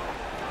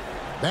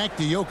 Back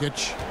to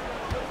Jokic.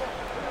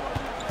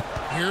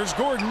 Here's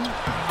Gordon.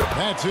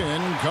 That's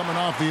in, coming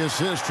off the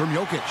assist from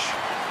Jokic.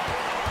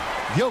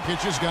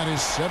 Jokic has got his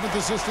 7th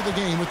assist of the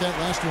game with that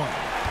last one.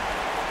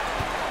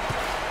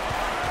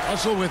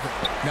 Russell with it.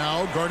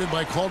 Now guarded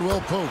by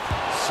Caldwell-Pope.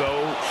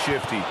 So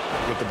shifty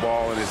with the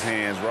ball in his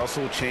hands.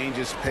 Russell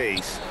changes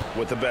pace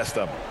with the best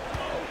of them.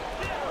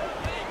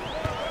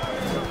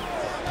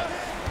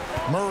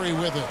 Murray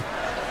with it.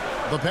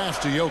 The pass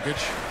to Jokic.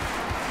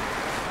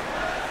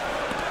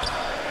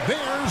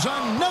 There's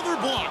another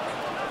block.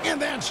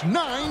 And that's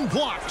 9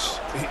 blocks.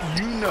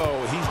 You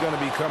know he's going to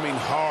be coming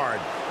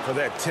hard for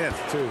that 10th,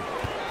 too.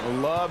 I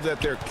love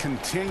that they're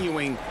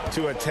continuing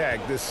to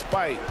attack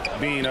despite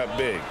being up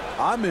big.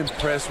 I'm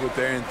impressed with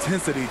their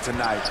intensity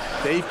tonight.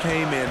 They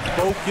came in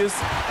focused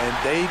and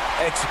they've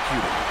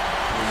executed.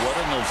 What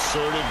an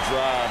assertive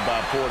drive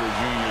by Porter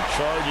Jr.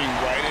 Charging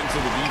right into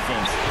the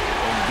defense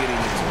and getting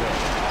it to go.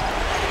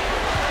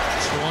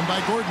 Stolen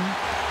by Gordon.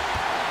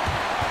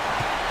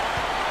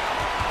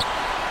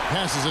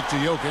 Passes it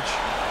to Jokic.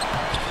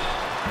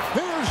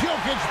 There's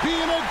Jokic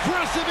being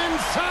aggressive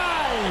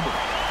inside.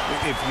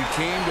 If you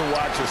came to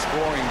watch a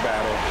scoring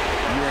battle,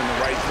 you're in the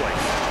right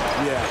place.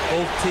 Yeah,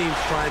 both teams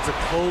trying to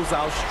close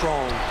out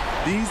strong.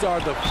 These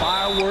are the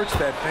fireworks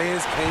that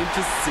fans came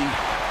to see.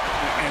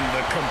 And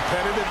the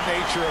competitive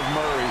nature of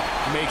Murray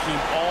making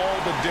all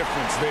the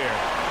difference there,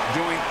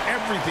 doing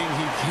everything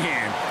he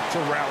can to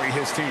rally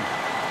his team.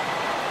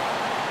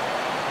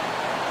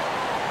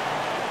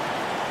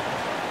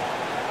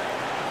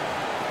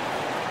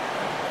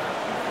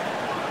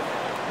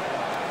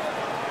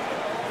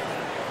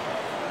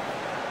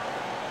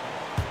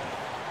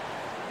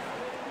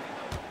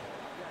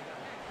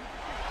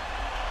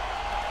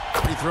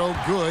 Throw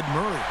good,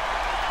 Murray.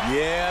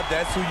 Yeah,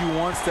 that's who you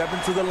want stepping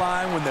to the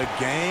line when the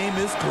game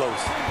is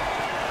close.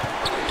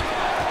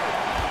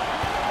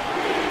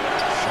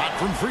 Shot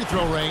from free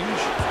throw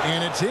range,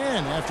 and it's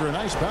in after a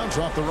nice bounce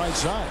off the right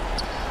side.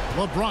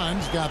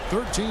 LeBron's got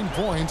 13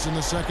 points in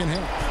the second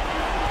half.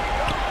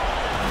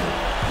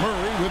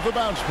 Murray with the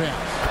bounce pass,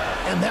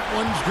 and that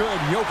one's good.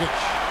 Jokic.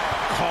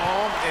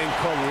 Calm and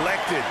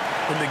collected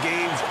in the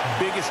game's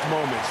biggest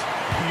moments.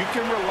 You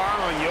can rely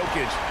on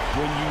Jokic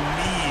when you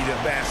need a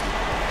basket.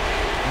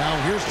 Now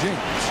here's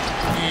James,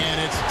 and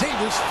it's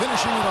Davis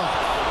finishing it off.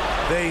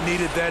 They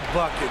needed that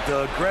bucket.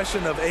 The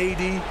aggression of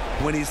AD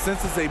when he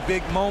senses a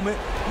big moment,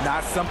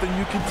 not something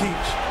you can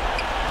teach.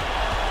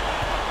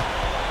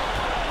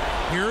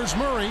 Here's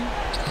Murray.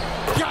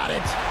 Got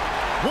it.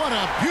 What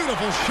a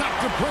beautiful shot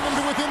to bring him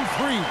to within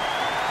 3.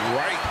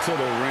 right to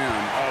the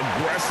rim.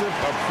 Aggressive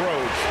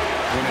approach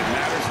when it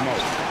matters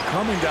most.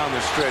 Coming down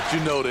the stretch, you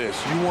know this.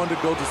 You want to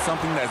go to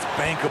something that's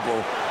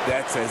bankable.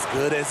 That's as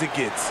good as it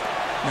gets.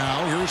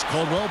 Now here's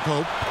Caldwell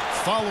Pope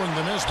following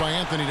the miss by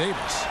Anthony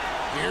Davis.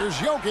 Here's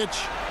Jokic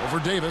over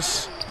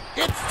Davis.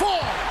 It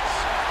falls!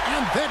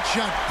 And that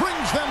shot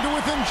brings them to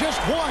within just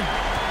one.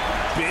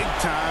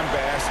 Big-time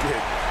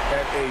basket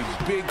at a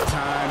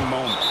big-time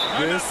moment.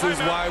 This is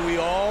why we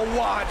all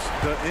watch.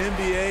 The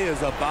NBA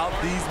is about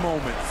these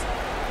moments.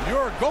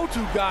 You're a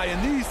go-to guy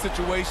in these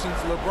situations.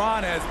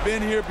 LeBron has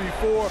been here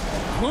before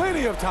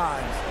plenty of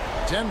times.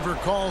 Denver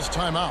calls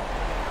timeout.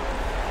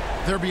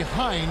 They're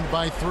behind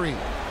by 3.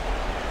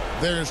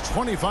 There's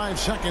 25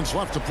 seconds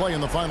left to play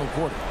in the final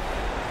quarter.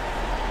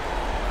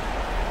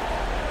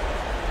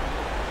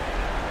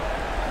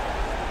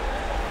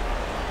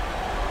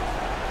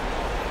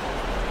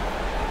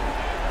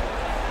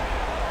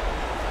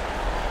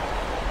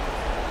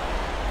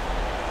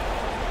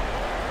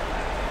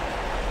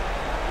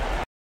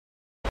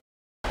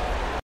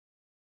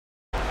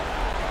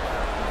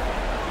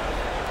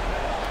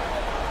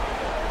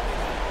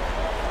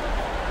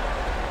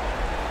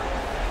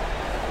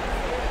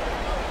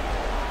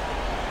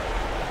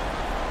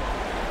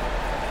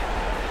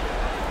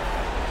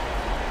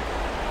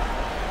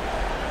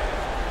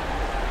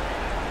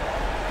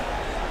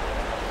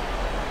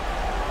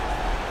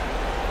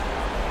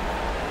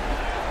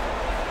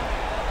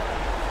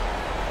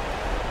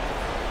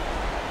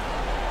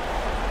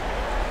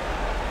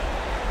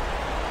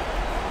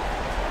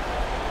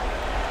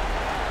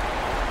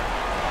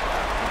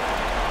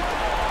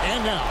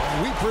 And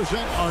now we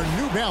present our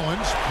New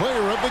Balance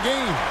Player of the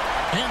Game,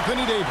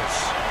 Anthony Davis.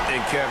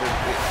 And Kevin,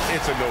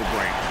 it's a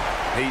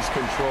no-brainer. He's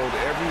controlled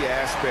every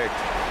aspect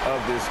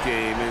of this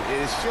game,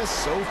 and it's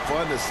just so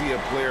fun to see a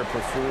player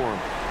perform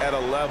at a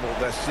level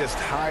that's just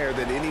higher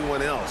than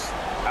anyone else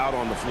out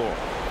on the floor.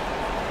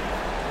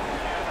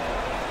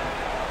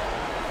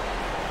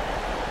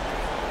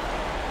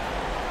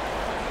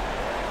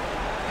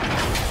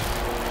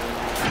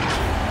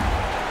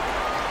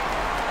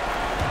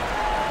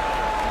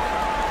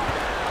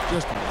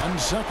 Just 1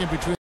 second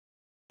between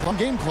the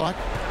game clock.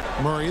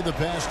 Murray, the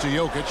pass to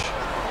Jokic.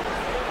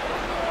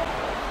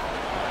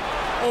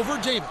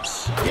 Over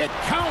Davis. It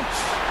counts.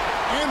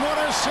 And what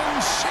a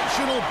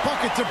sensational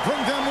bucket to bring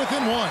them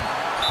within 1.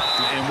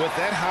 And with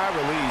that high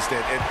release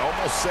at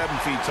almost 7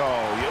 feet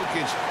tall,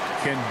 Jokic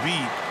can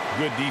beat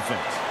good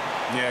defense.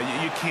 Yeah,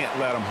 you can't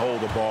let him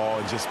hold the ball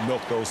and just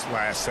milk those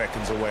last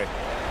seconds away.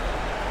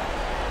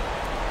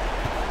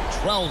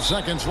 12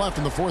 seconds left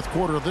in the fourth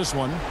quarter of this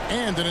one,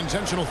 and an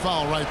intentional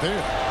foul right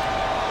there.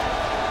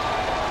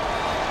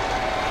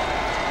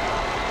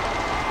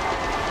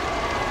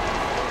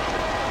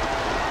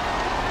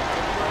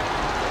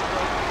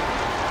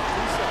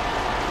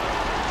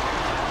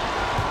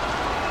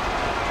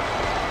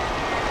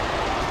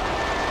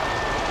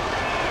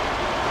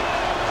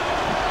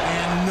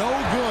 And no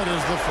good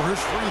as the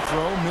first free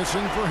throw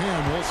missing for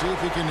him. We'll see if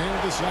he can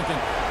nail the second.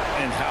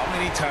 And how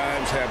many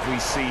times have we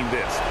seen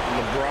this?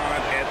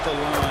 LeBron at the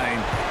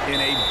line in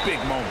a big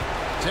moment.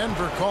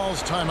 Denver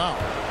calls timeout.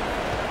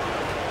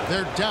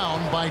 They're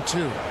down by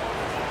 2.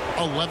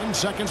 11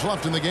 seconds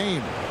left in the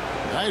game.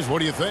 Guys, what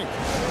do you think?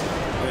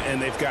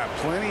 And they've got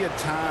plenty of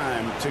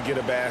time to get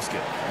a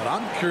basket. But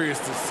I'm curious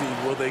to see,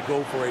 will they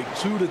go for a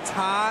 2 to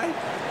tie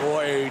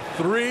or a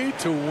 3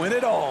 to win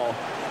it all?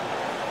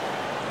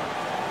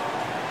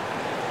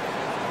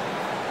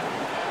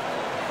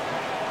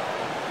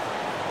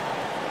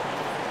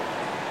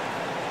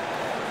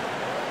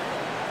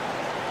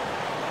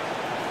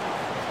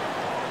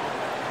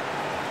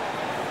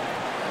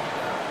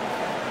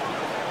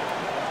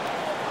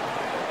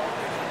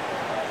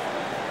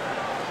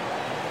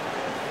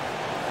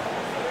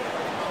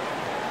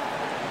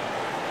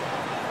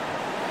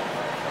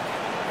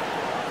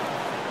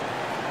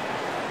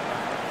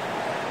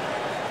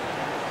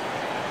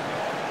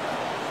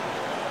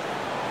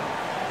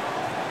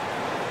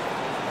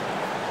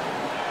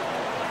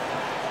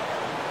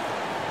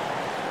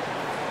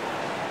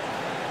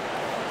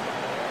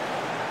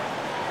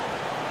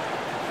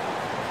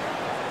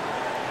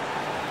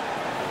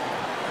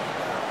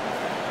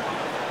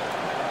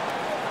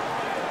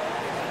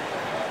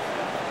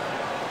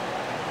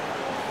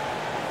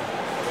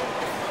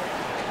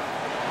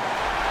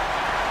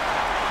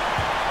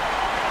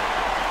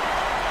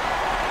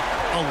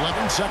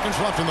 Seconds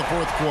left in the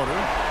fourth quarter.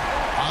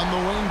 On the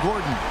wing,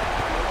 Gordon.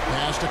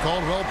 Pass to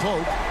Caldwell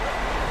Pope.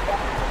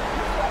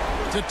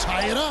 To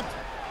tie it up.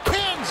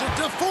 Hands it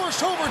to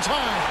force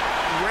overtime.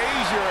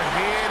 Raise your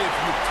hand if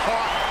you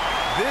thought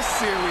this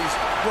series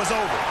was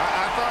over.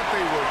 I thought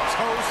they were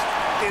toast.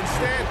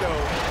 Instead,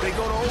 though, they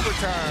go to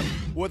overtime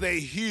with a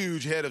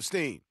huge head of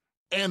steam.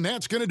 And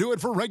that's going to do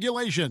it for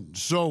regulation.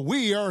 So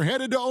we are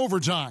headed to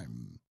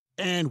overtime.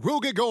 And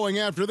we'll get going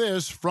after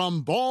this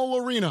from Ball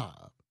Arena.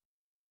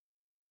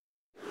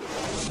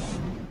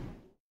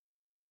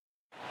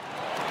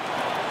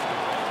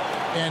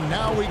 And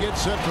now we get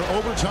set for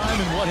overtime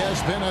in what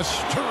has been a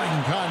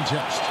stirring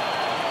contest.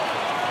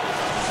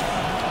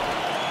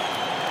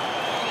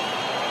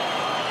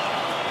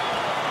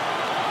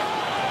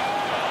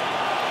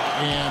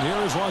 And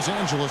here is Los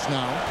Angeles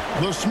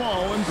now. The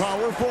small and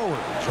power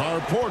forwards are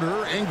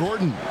Porter and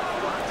Gordon.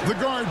 The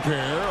guard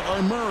pair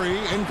are Murray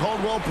and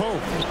Caldwell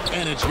Pope.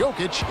 And it's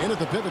Jokic in at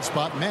the pivot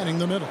spot, manning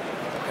the middle.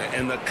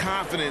 And the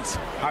confidence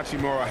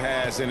Hachimura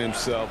has in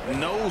himself,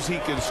 knows he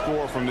can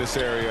score from this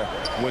area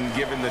when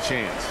given the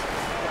chance.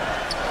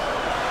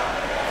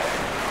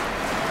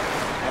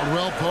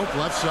 Caldwell Pope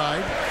left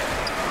side.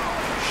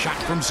 Shot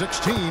from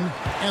 16,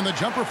 and the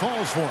jumper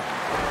falls for him.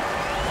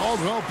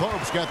 Caldwell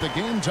Pope's got the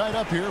game tied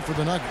up here for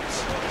the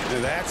Nuggets.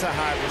 That's a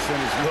high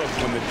percentage look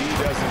when the D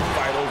doesn't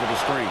fight over the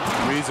screen.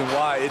 The reason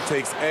why it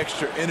takes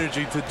extra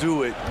energy to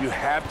do it. You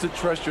have to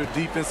trust your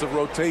defensive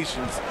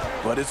rotations,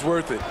 but it's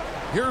worth it.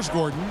 Here's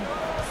Gordon,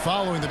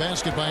 following the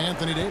basket by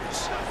Anthony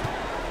Davis.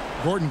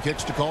 Gordon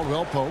kicks to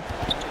Caldwell Pope.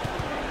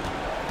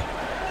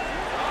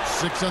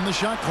 6 on the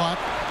shot clock.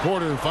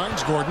 Porter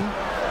finds Gordon.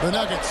 The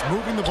Nuggets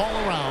moving the ball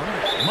around.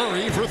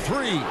 Murray for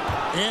 3.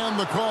 And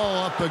the call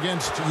up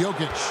against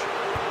Jokic.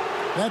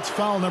 That's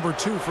foul number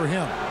 2 for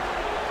him.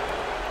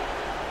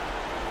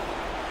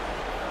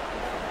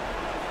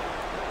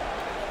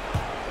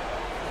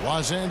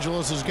 Los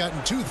Angeles has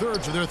gotten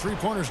 2/3 of their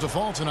three-pointers to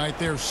fall tonight.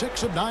 They're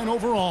 6 of 9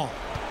 overall.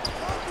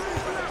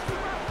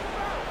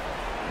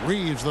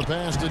 Reeves the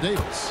pass to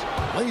Davis.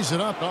 Lays it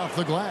up off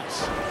the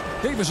glass.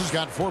 Davis has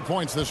got 4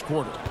 points this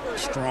quarter.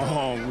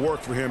 Strong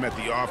work for him at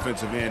the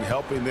offensive end,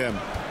 helping them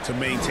to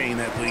maintain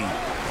that lead.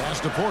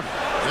 Pass to Porter.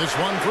 This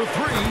one for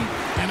 3.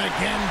 And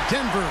again,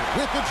 Denver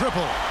with the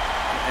triple.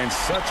 And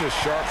such a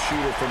sharp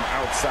shooter from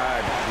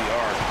outside the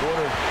arc.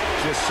 Porter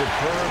just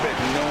superb at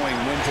knowing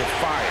when to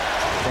fire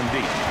from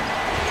deep.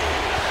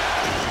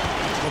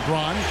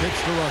 LeBron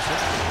kicks to Russell.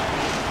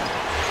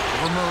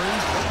 For Murray.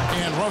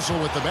 And Russell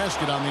with the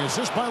basket on the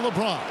assist by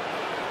LeBron.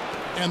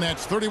 And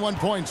that's 31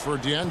 points for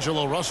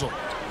D'Angelo Russell.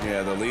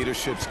 Yeah, the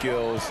leadership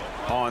skills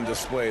on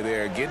display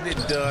there. Getting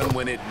it done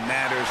when it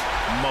matters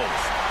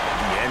most.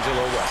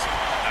 D'Angelo Russell.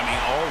 I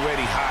mean,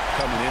 already hot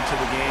coming into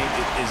the game.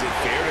 Is it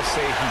fair to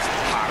say he's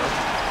hotter?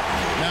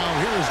 Now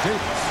here is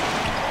Davis.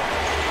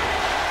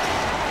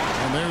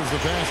 And there's the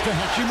pass to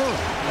Hachimura.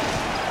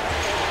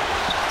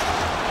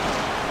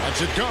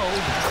 Lets it go.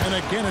 And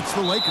again, it's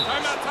the Lakers.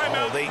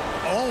 Oh, they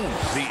own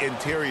the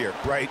interior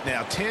right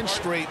now. 10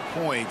 straight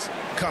points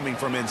coming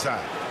from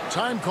inside.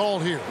 Time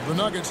called here. The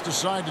Nuggets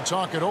decide to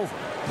talk it over.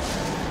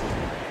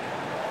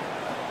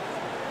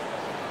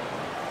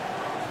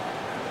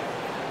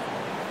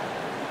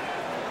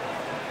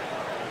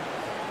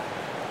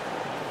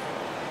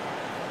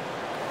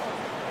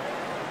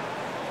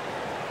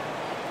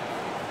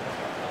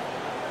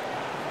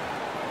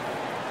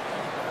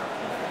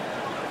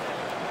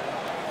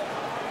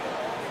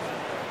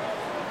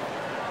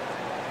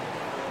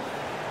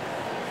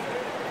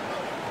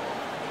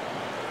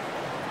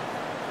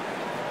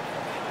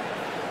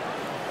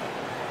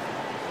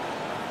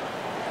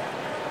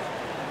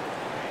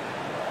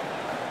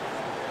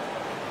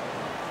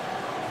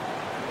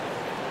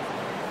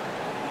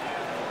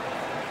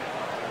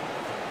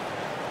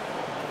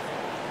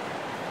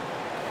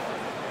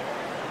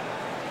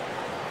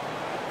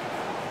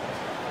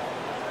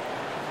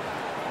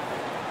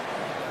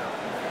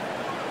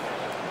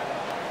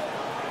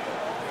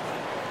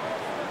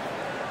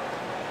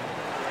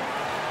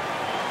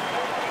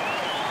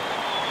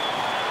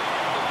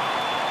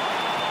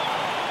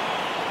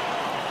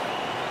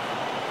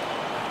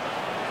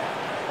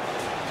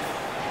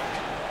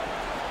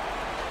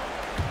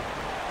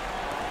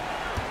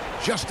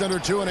 Just under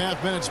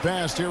 2.5 minutes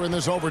passed here in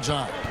this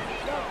overtime.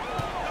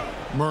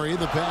 Murray,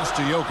 the pass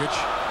to Jokic.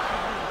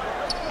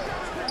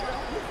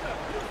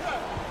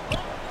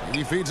 And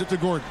he feeds it to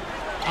Gordon.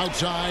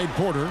 Outside,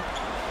 Porter.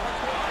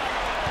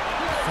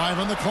 5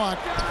 on the clock.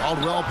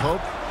 Caldwell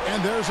Pope.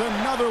 And there's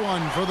another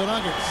one for the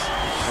Nuggets.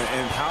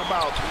 And how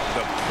about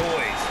the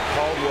poise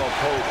Caldwell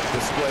Pope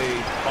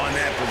displayed on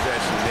that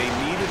possession? They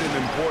needed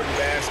an important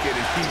basket,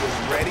 and he was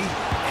ready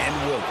and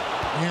willing.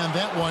 And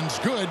that one's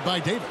good by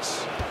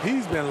Davis.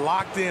 He's been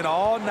locked in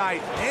all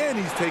night, and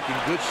he's taking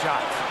good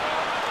shots.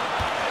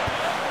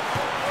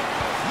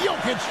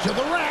 Jokic to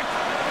the rack.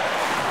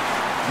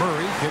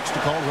 Murray kicks to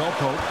Caldwell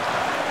Pope.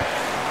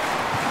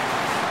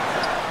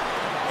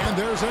 And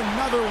there's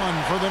another one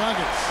for the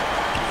Nuggets.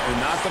 And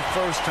not the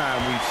first time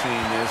we've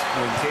seen this.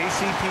 When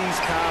KCP's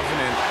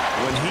confident,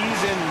 when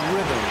he's in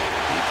rhythm,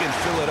 he can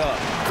fill it up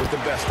with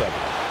the best of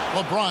it.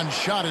 LeBron's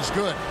shot is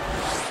good.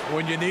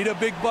 When you need a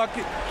big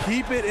bucket,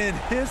 keep it in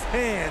his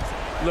hands.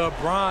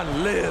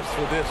 LeBron lives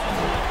for this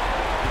one.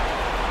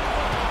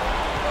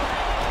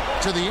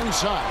 To the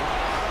inside.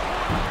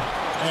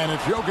 And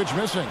it's Jokic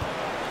missing.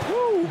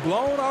 Woo,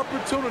 blown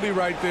opportunity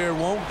right there.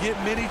 Won't get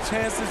many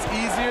chances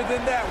easier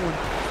than that one.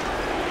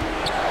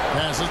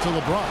 Passes to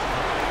LeBron.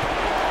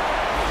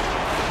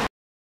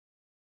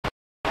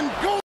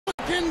 Go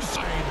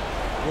inside.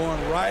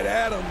 Going right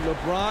at him.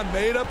 LeBron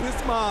made up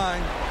his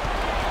mind.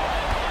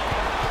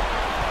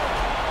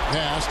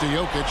 Pass to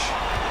Jokic.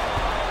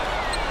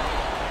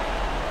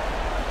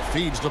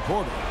 Feeds to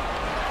Porter.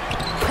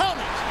 Count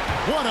it!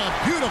 What a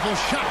beautiful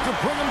shot to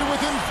bring him to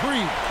within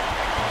 3.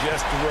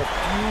 just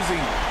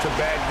refusing to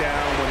back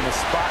down when the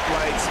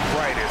spotlight's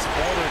brightest.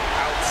 Pollard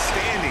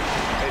outstanding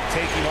at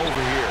taking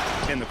over here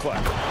in the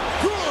clutch.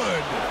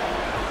 Good!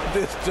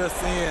 This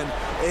just in.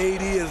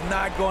 AD is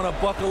not going to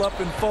buckle up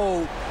and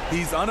fold.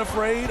 He's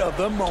unafraid of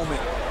the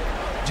moment.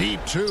 Deep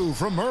two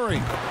from Murray.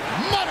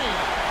 Money!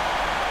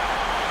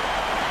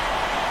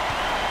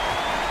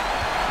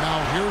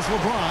 Now here's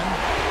LeBron.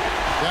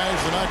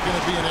 Guys are not going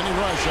to be in any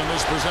rush on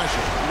this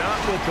possession.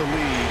 Not with the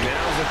lead.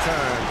 Now's the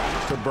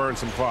time to burn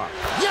some clock.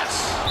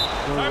 Yes!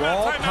 The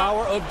raw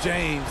power of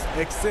James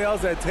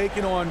excels at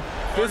taking on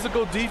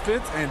physical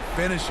defense and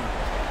finishing.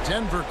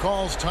 Denver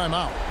calls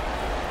timeout.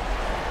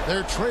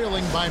 They're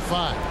trailing by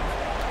 5.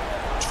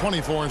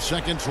 24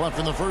 seconds left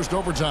in the first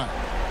overtime.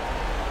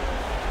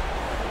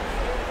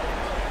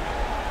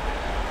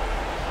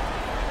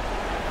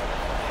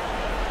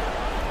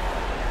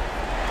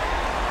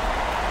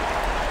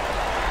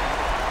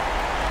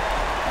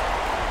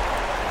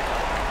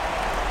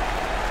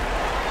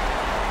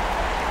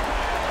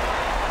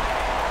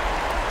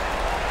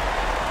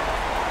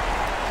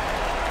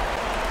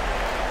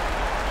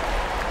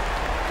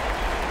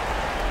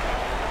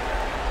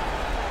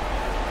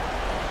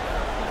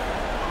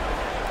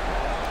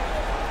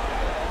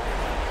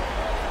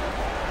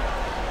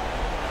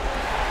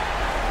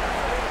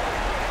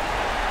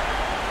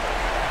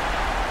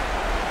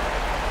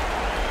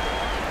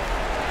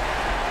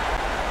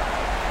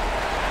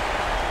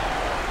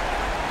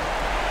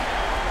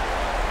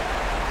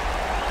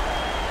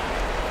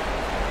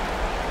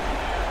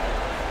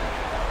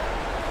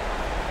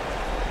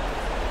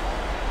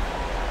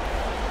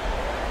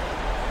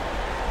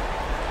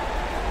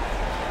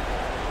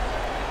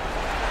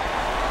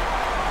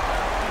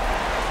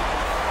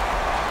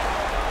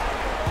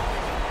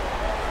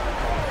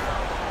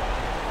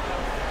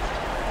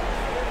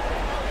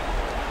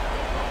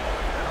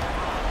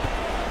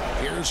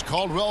 Here's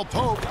Caldwell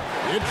Pope.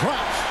 It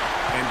drops.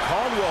 And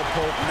Caldwell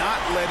Pope not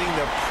letting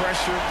the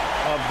pressure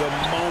of the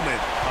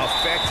moment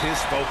affect his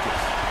focus.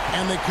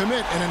 And they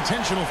commit an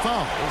intentional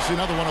foul. We'll see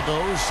another one of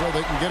those so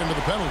they can get into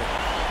the penalty.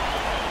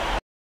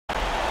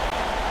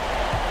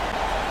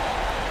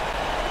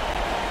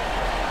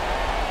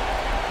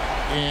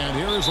 And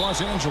here is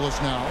Los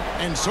Angeles now.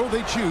 And so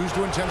they choose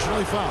to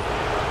intentionally foul.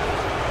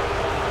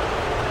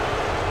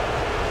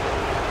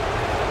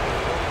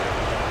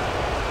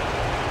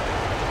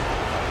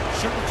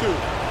 Shooting 2.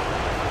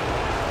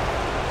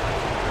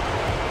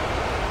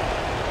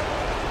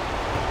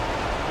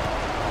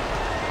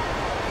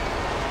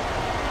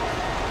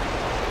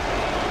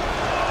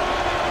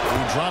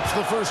 He drops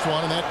the first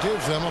one, and that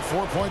gives them a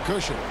 4-point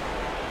cushion.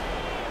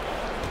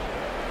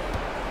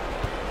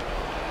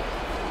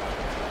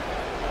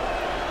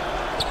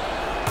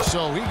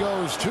 So he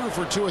goes 2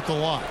 for 2 at the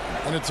line,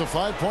 and it's a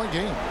 5-point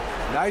game.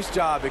 Nice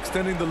job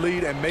extending the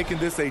lead and making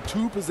this a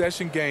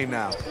 2-possession game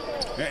now.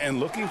 And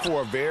looking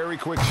for a very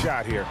quick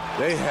shot here.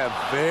 They have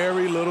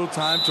very little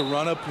time to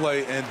run a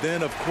play, and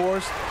then, of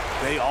course,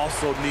 they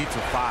also need to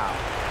foul.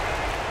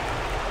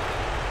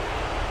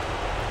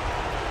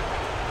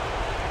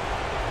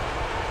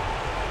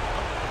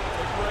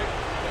 Take a break.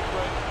 Take a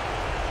break.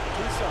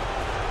 2 shots.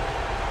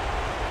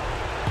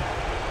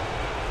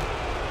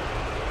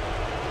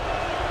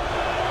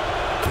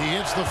 He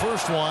hits the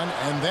first one,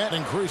 and that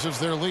increases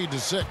their lead to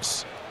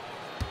 6.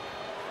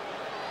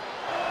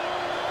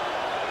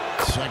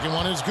 Second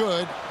one is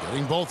good,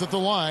 getting both at the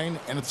line,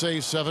 and it's a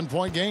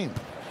 7-point game.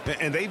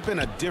 And they've been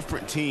a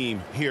different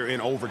team here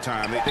in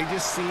overtime. They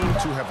just seem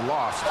to have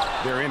lost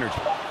their energy.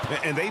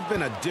 And they've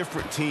been a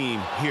different team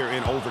here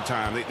in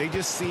overtime. They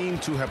just seem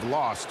to have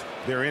lost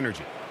their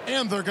energy.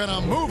 And they're going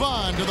to move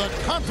on to the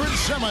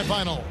conference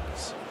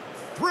semifinals.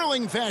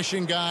 Thrilling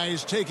fashion,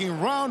 guys, taking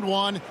round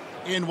 1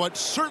 in what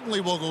certainly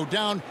will go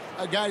down.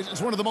 Guys, it's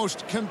one of the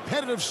most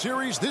competitive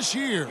series this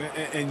year.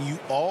 And you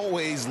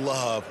always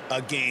love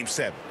a Game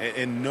 7.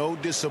 And no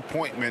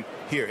disappointment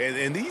here.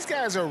 And these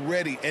guys are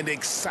ready and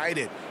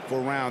excited for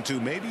round 2.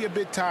 Maybe a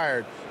bit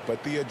tired,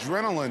 but the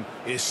adrenaline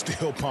is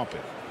still pumping.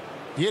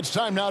 It's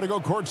time now to go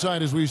courtside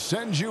as we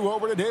send you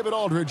over to David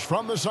Aldridge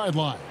from the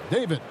sideline.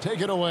 David,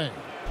 take it away.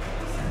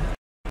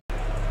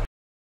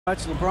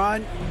 LeBron,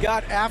 you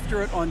got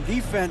after it on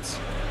defense.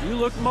 You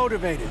look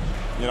motivated.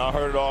 You know, I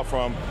heard it all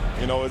from,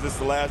 you know, is this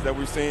the last that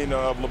we've seen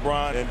of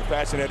LeBron and the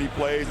fashion that he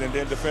plays? And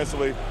then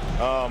defensively,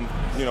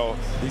 you know,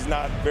 he's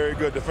not very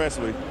good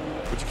defensively.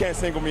 But you can't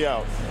single me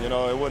out. You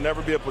know, it will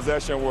never be a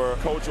possession where a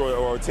coach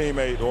or a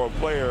teammate or a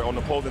player on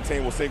the opposing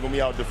team will single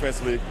me out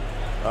defensively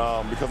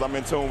because I'm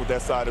in tune with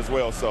that side as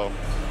well. So,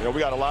 you know, we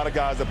got a lot of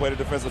guys that play the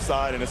defensive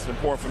side, and it's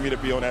important for me to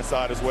be on that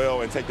side as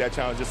well and take that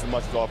challenge just as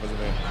much as the offensive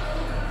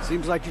end.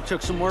 Seems like you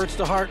took some words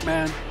to heart,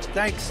 man.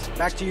 Thanks.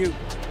 Back to you.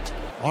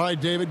 All right,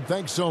 David,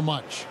 thanks so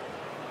much.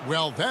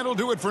 Well, that'll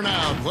do it for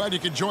now. Glad you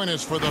could join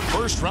us for the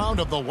first round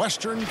of the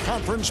Western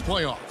Conference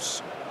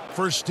Playoffs.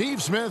 For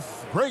Steve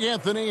Smith, Greg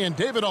Anthony, and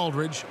David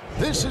Aldridge,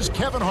 this is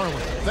Kevin Harlan,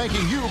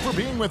 thanking you for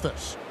being with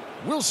us.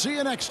 We'll see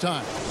you next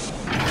time.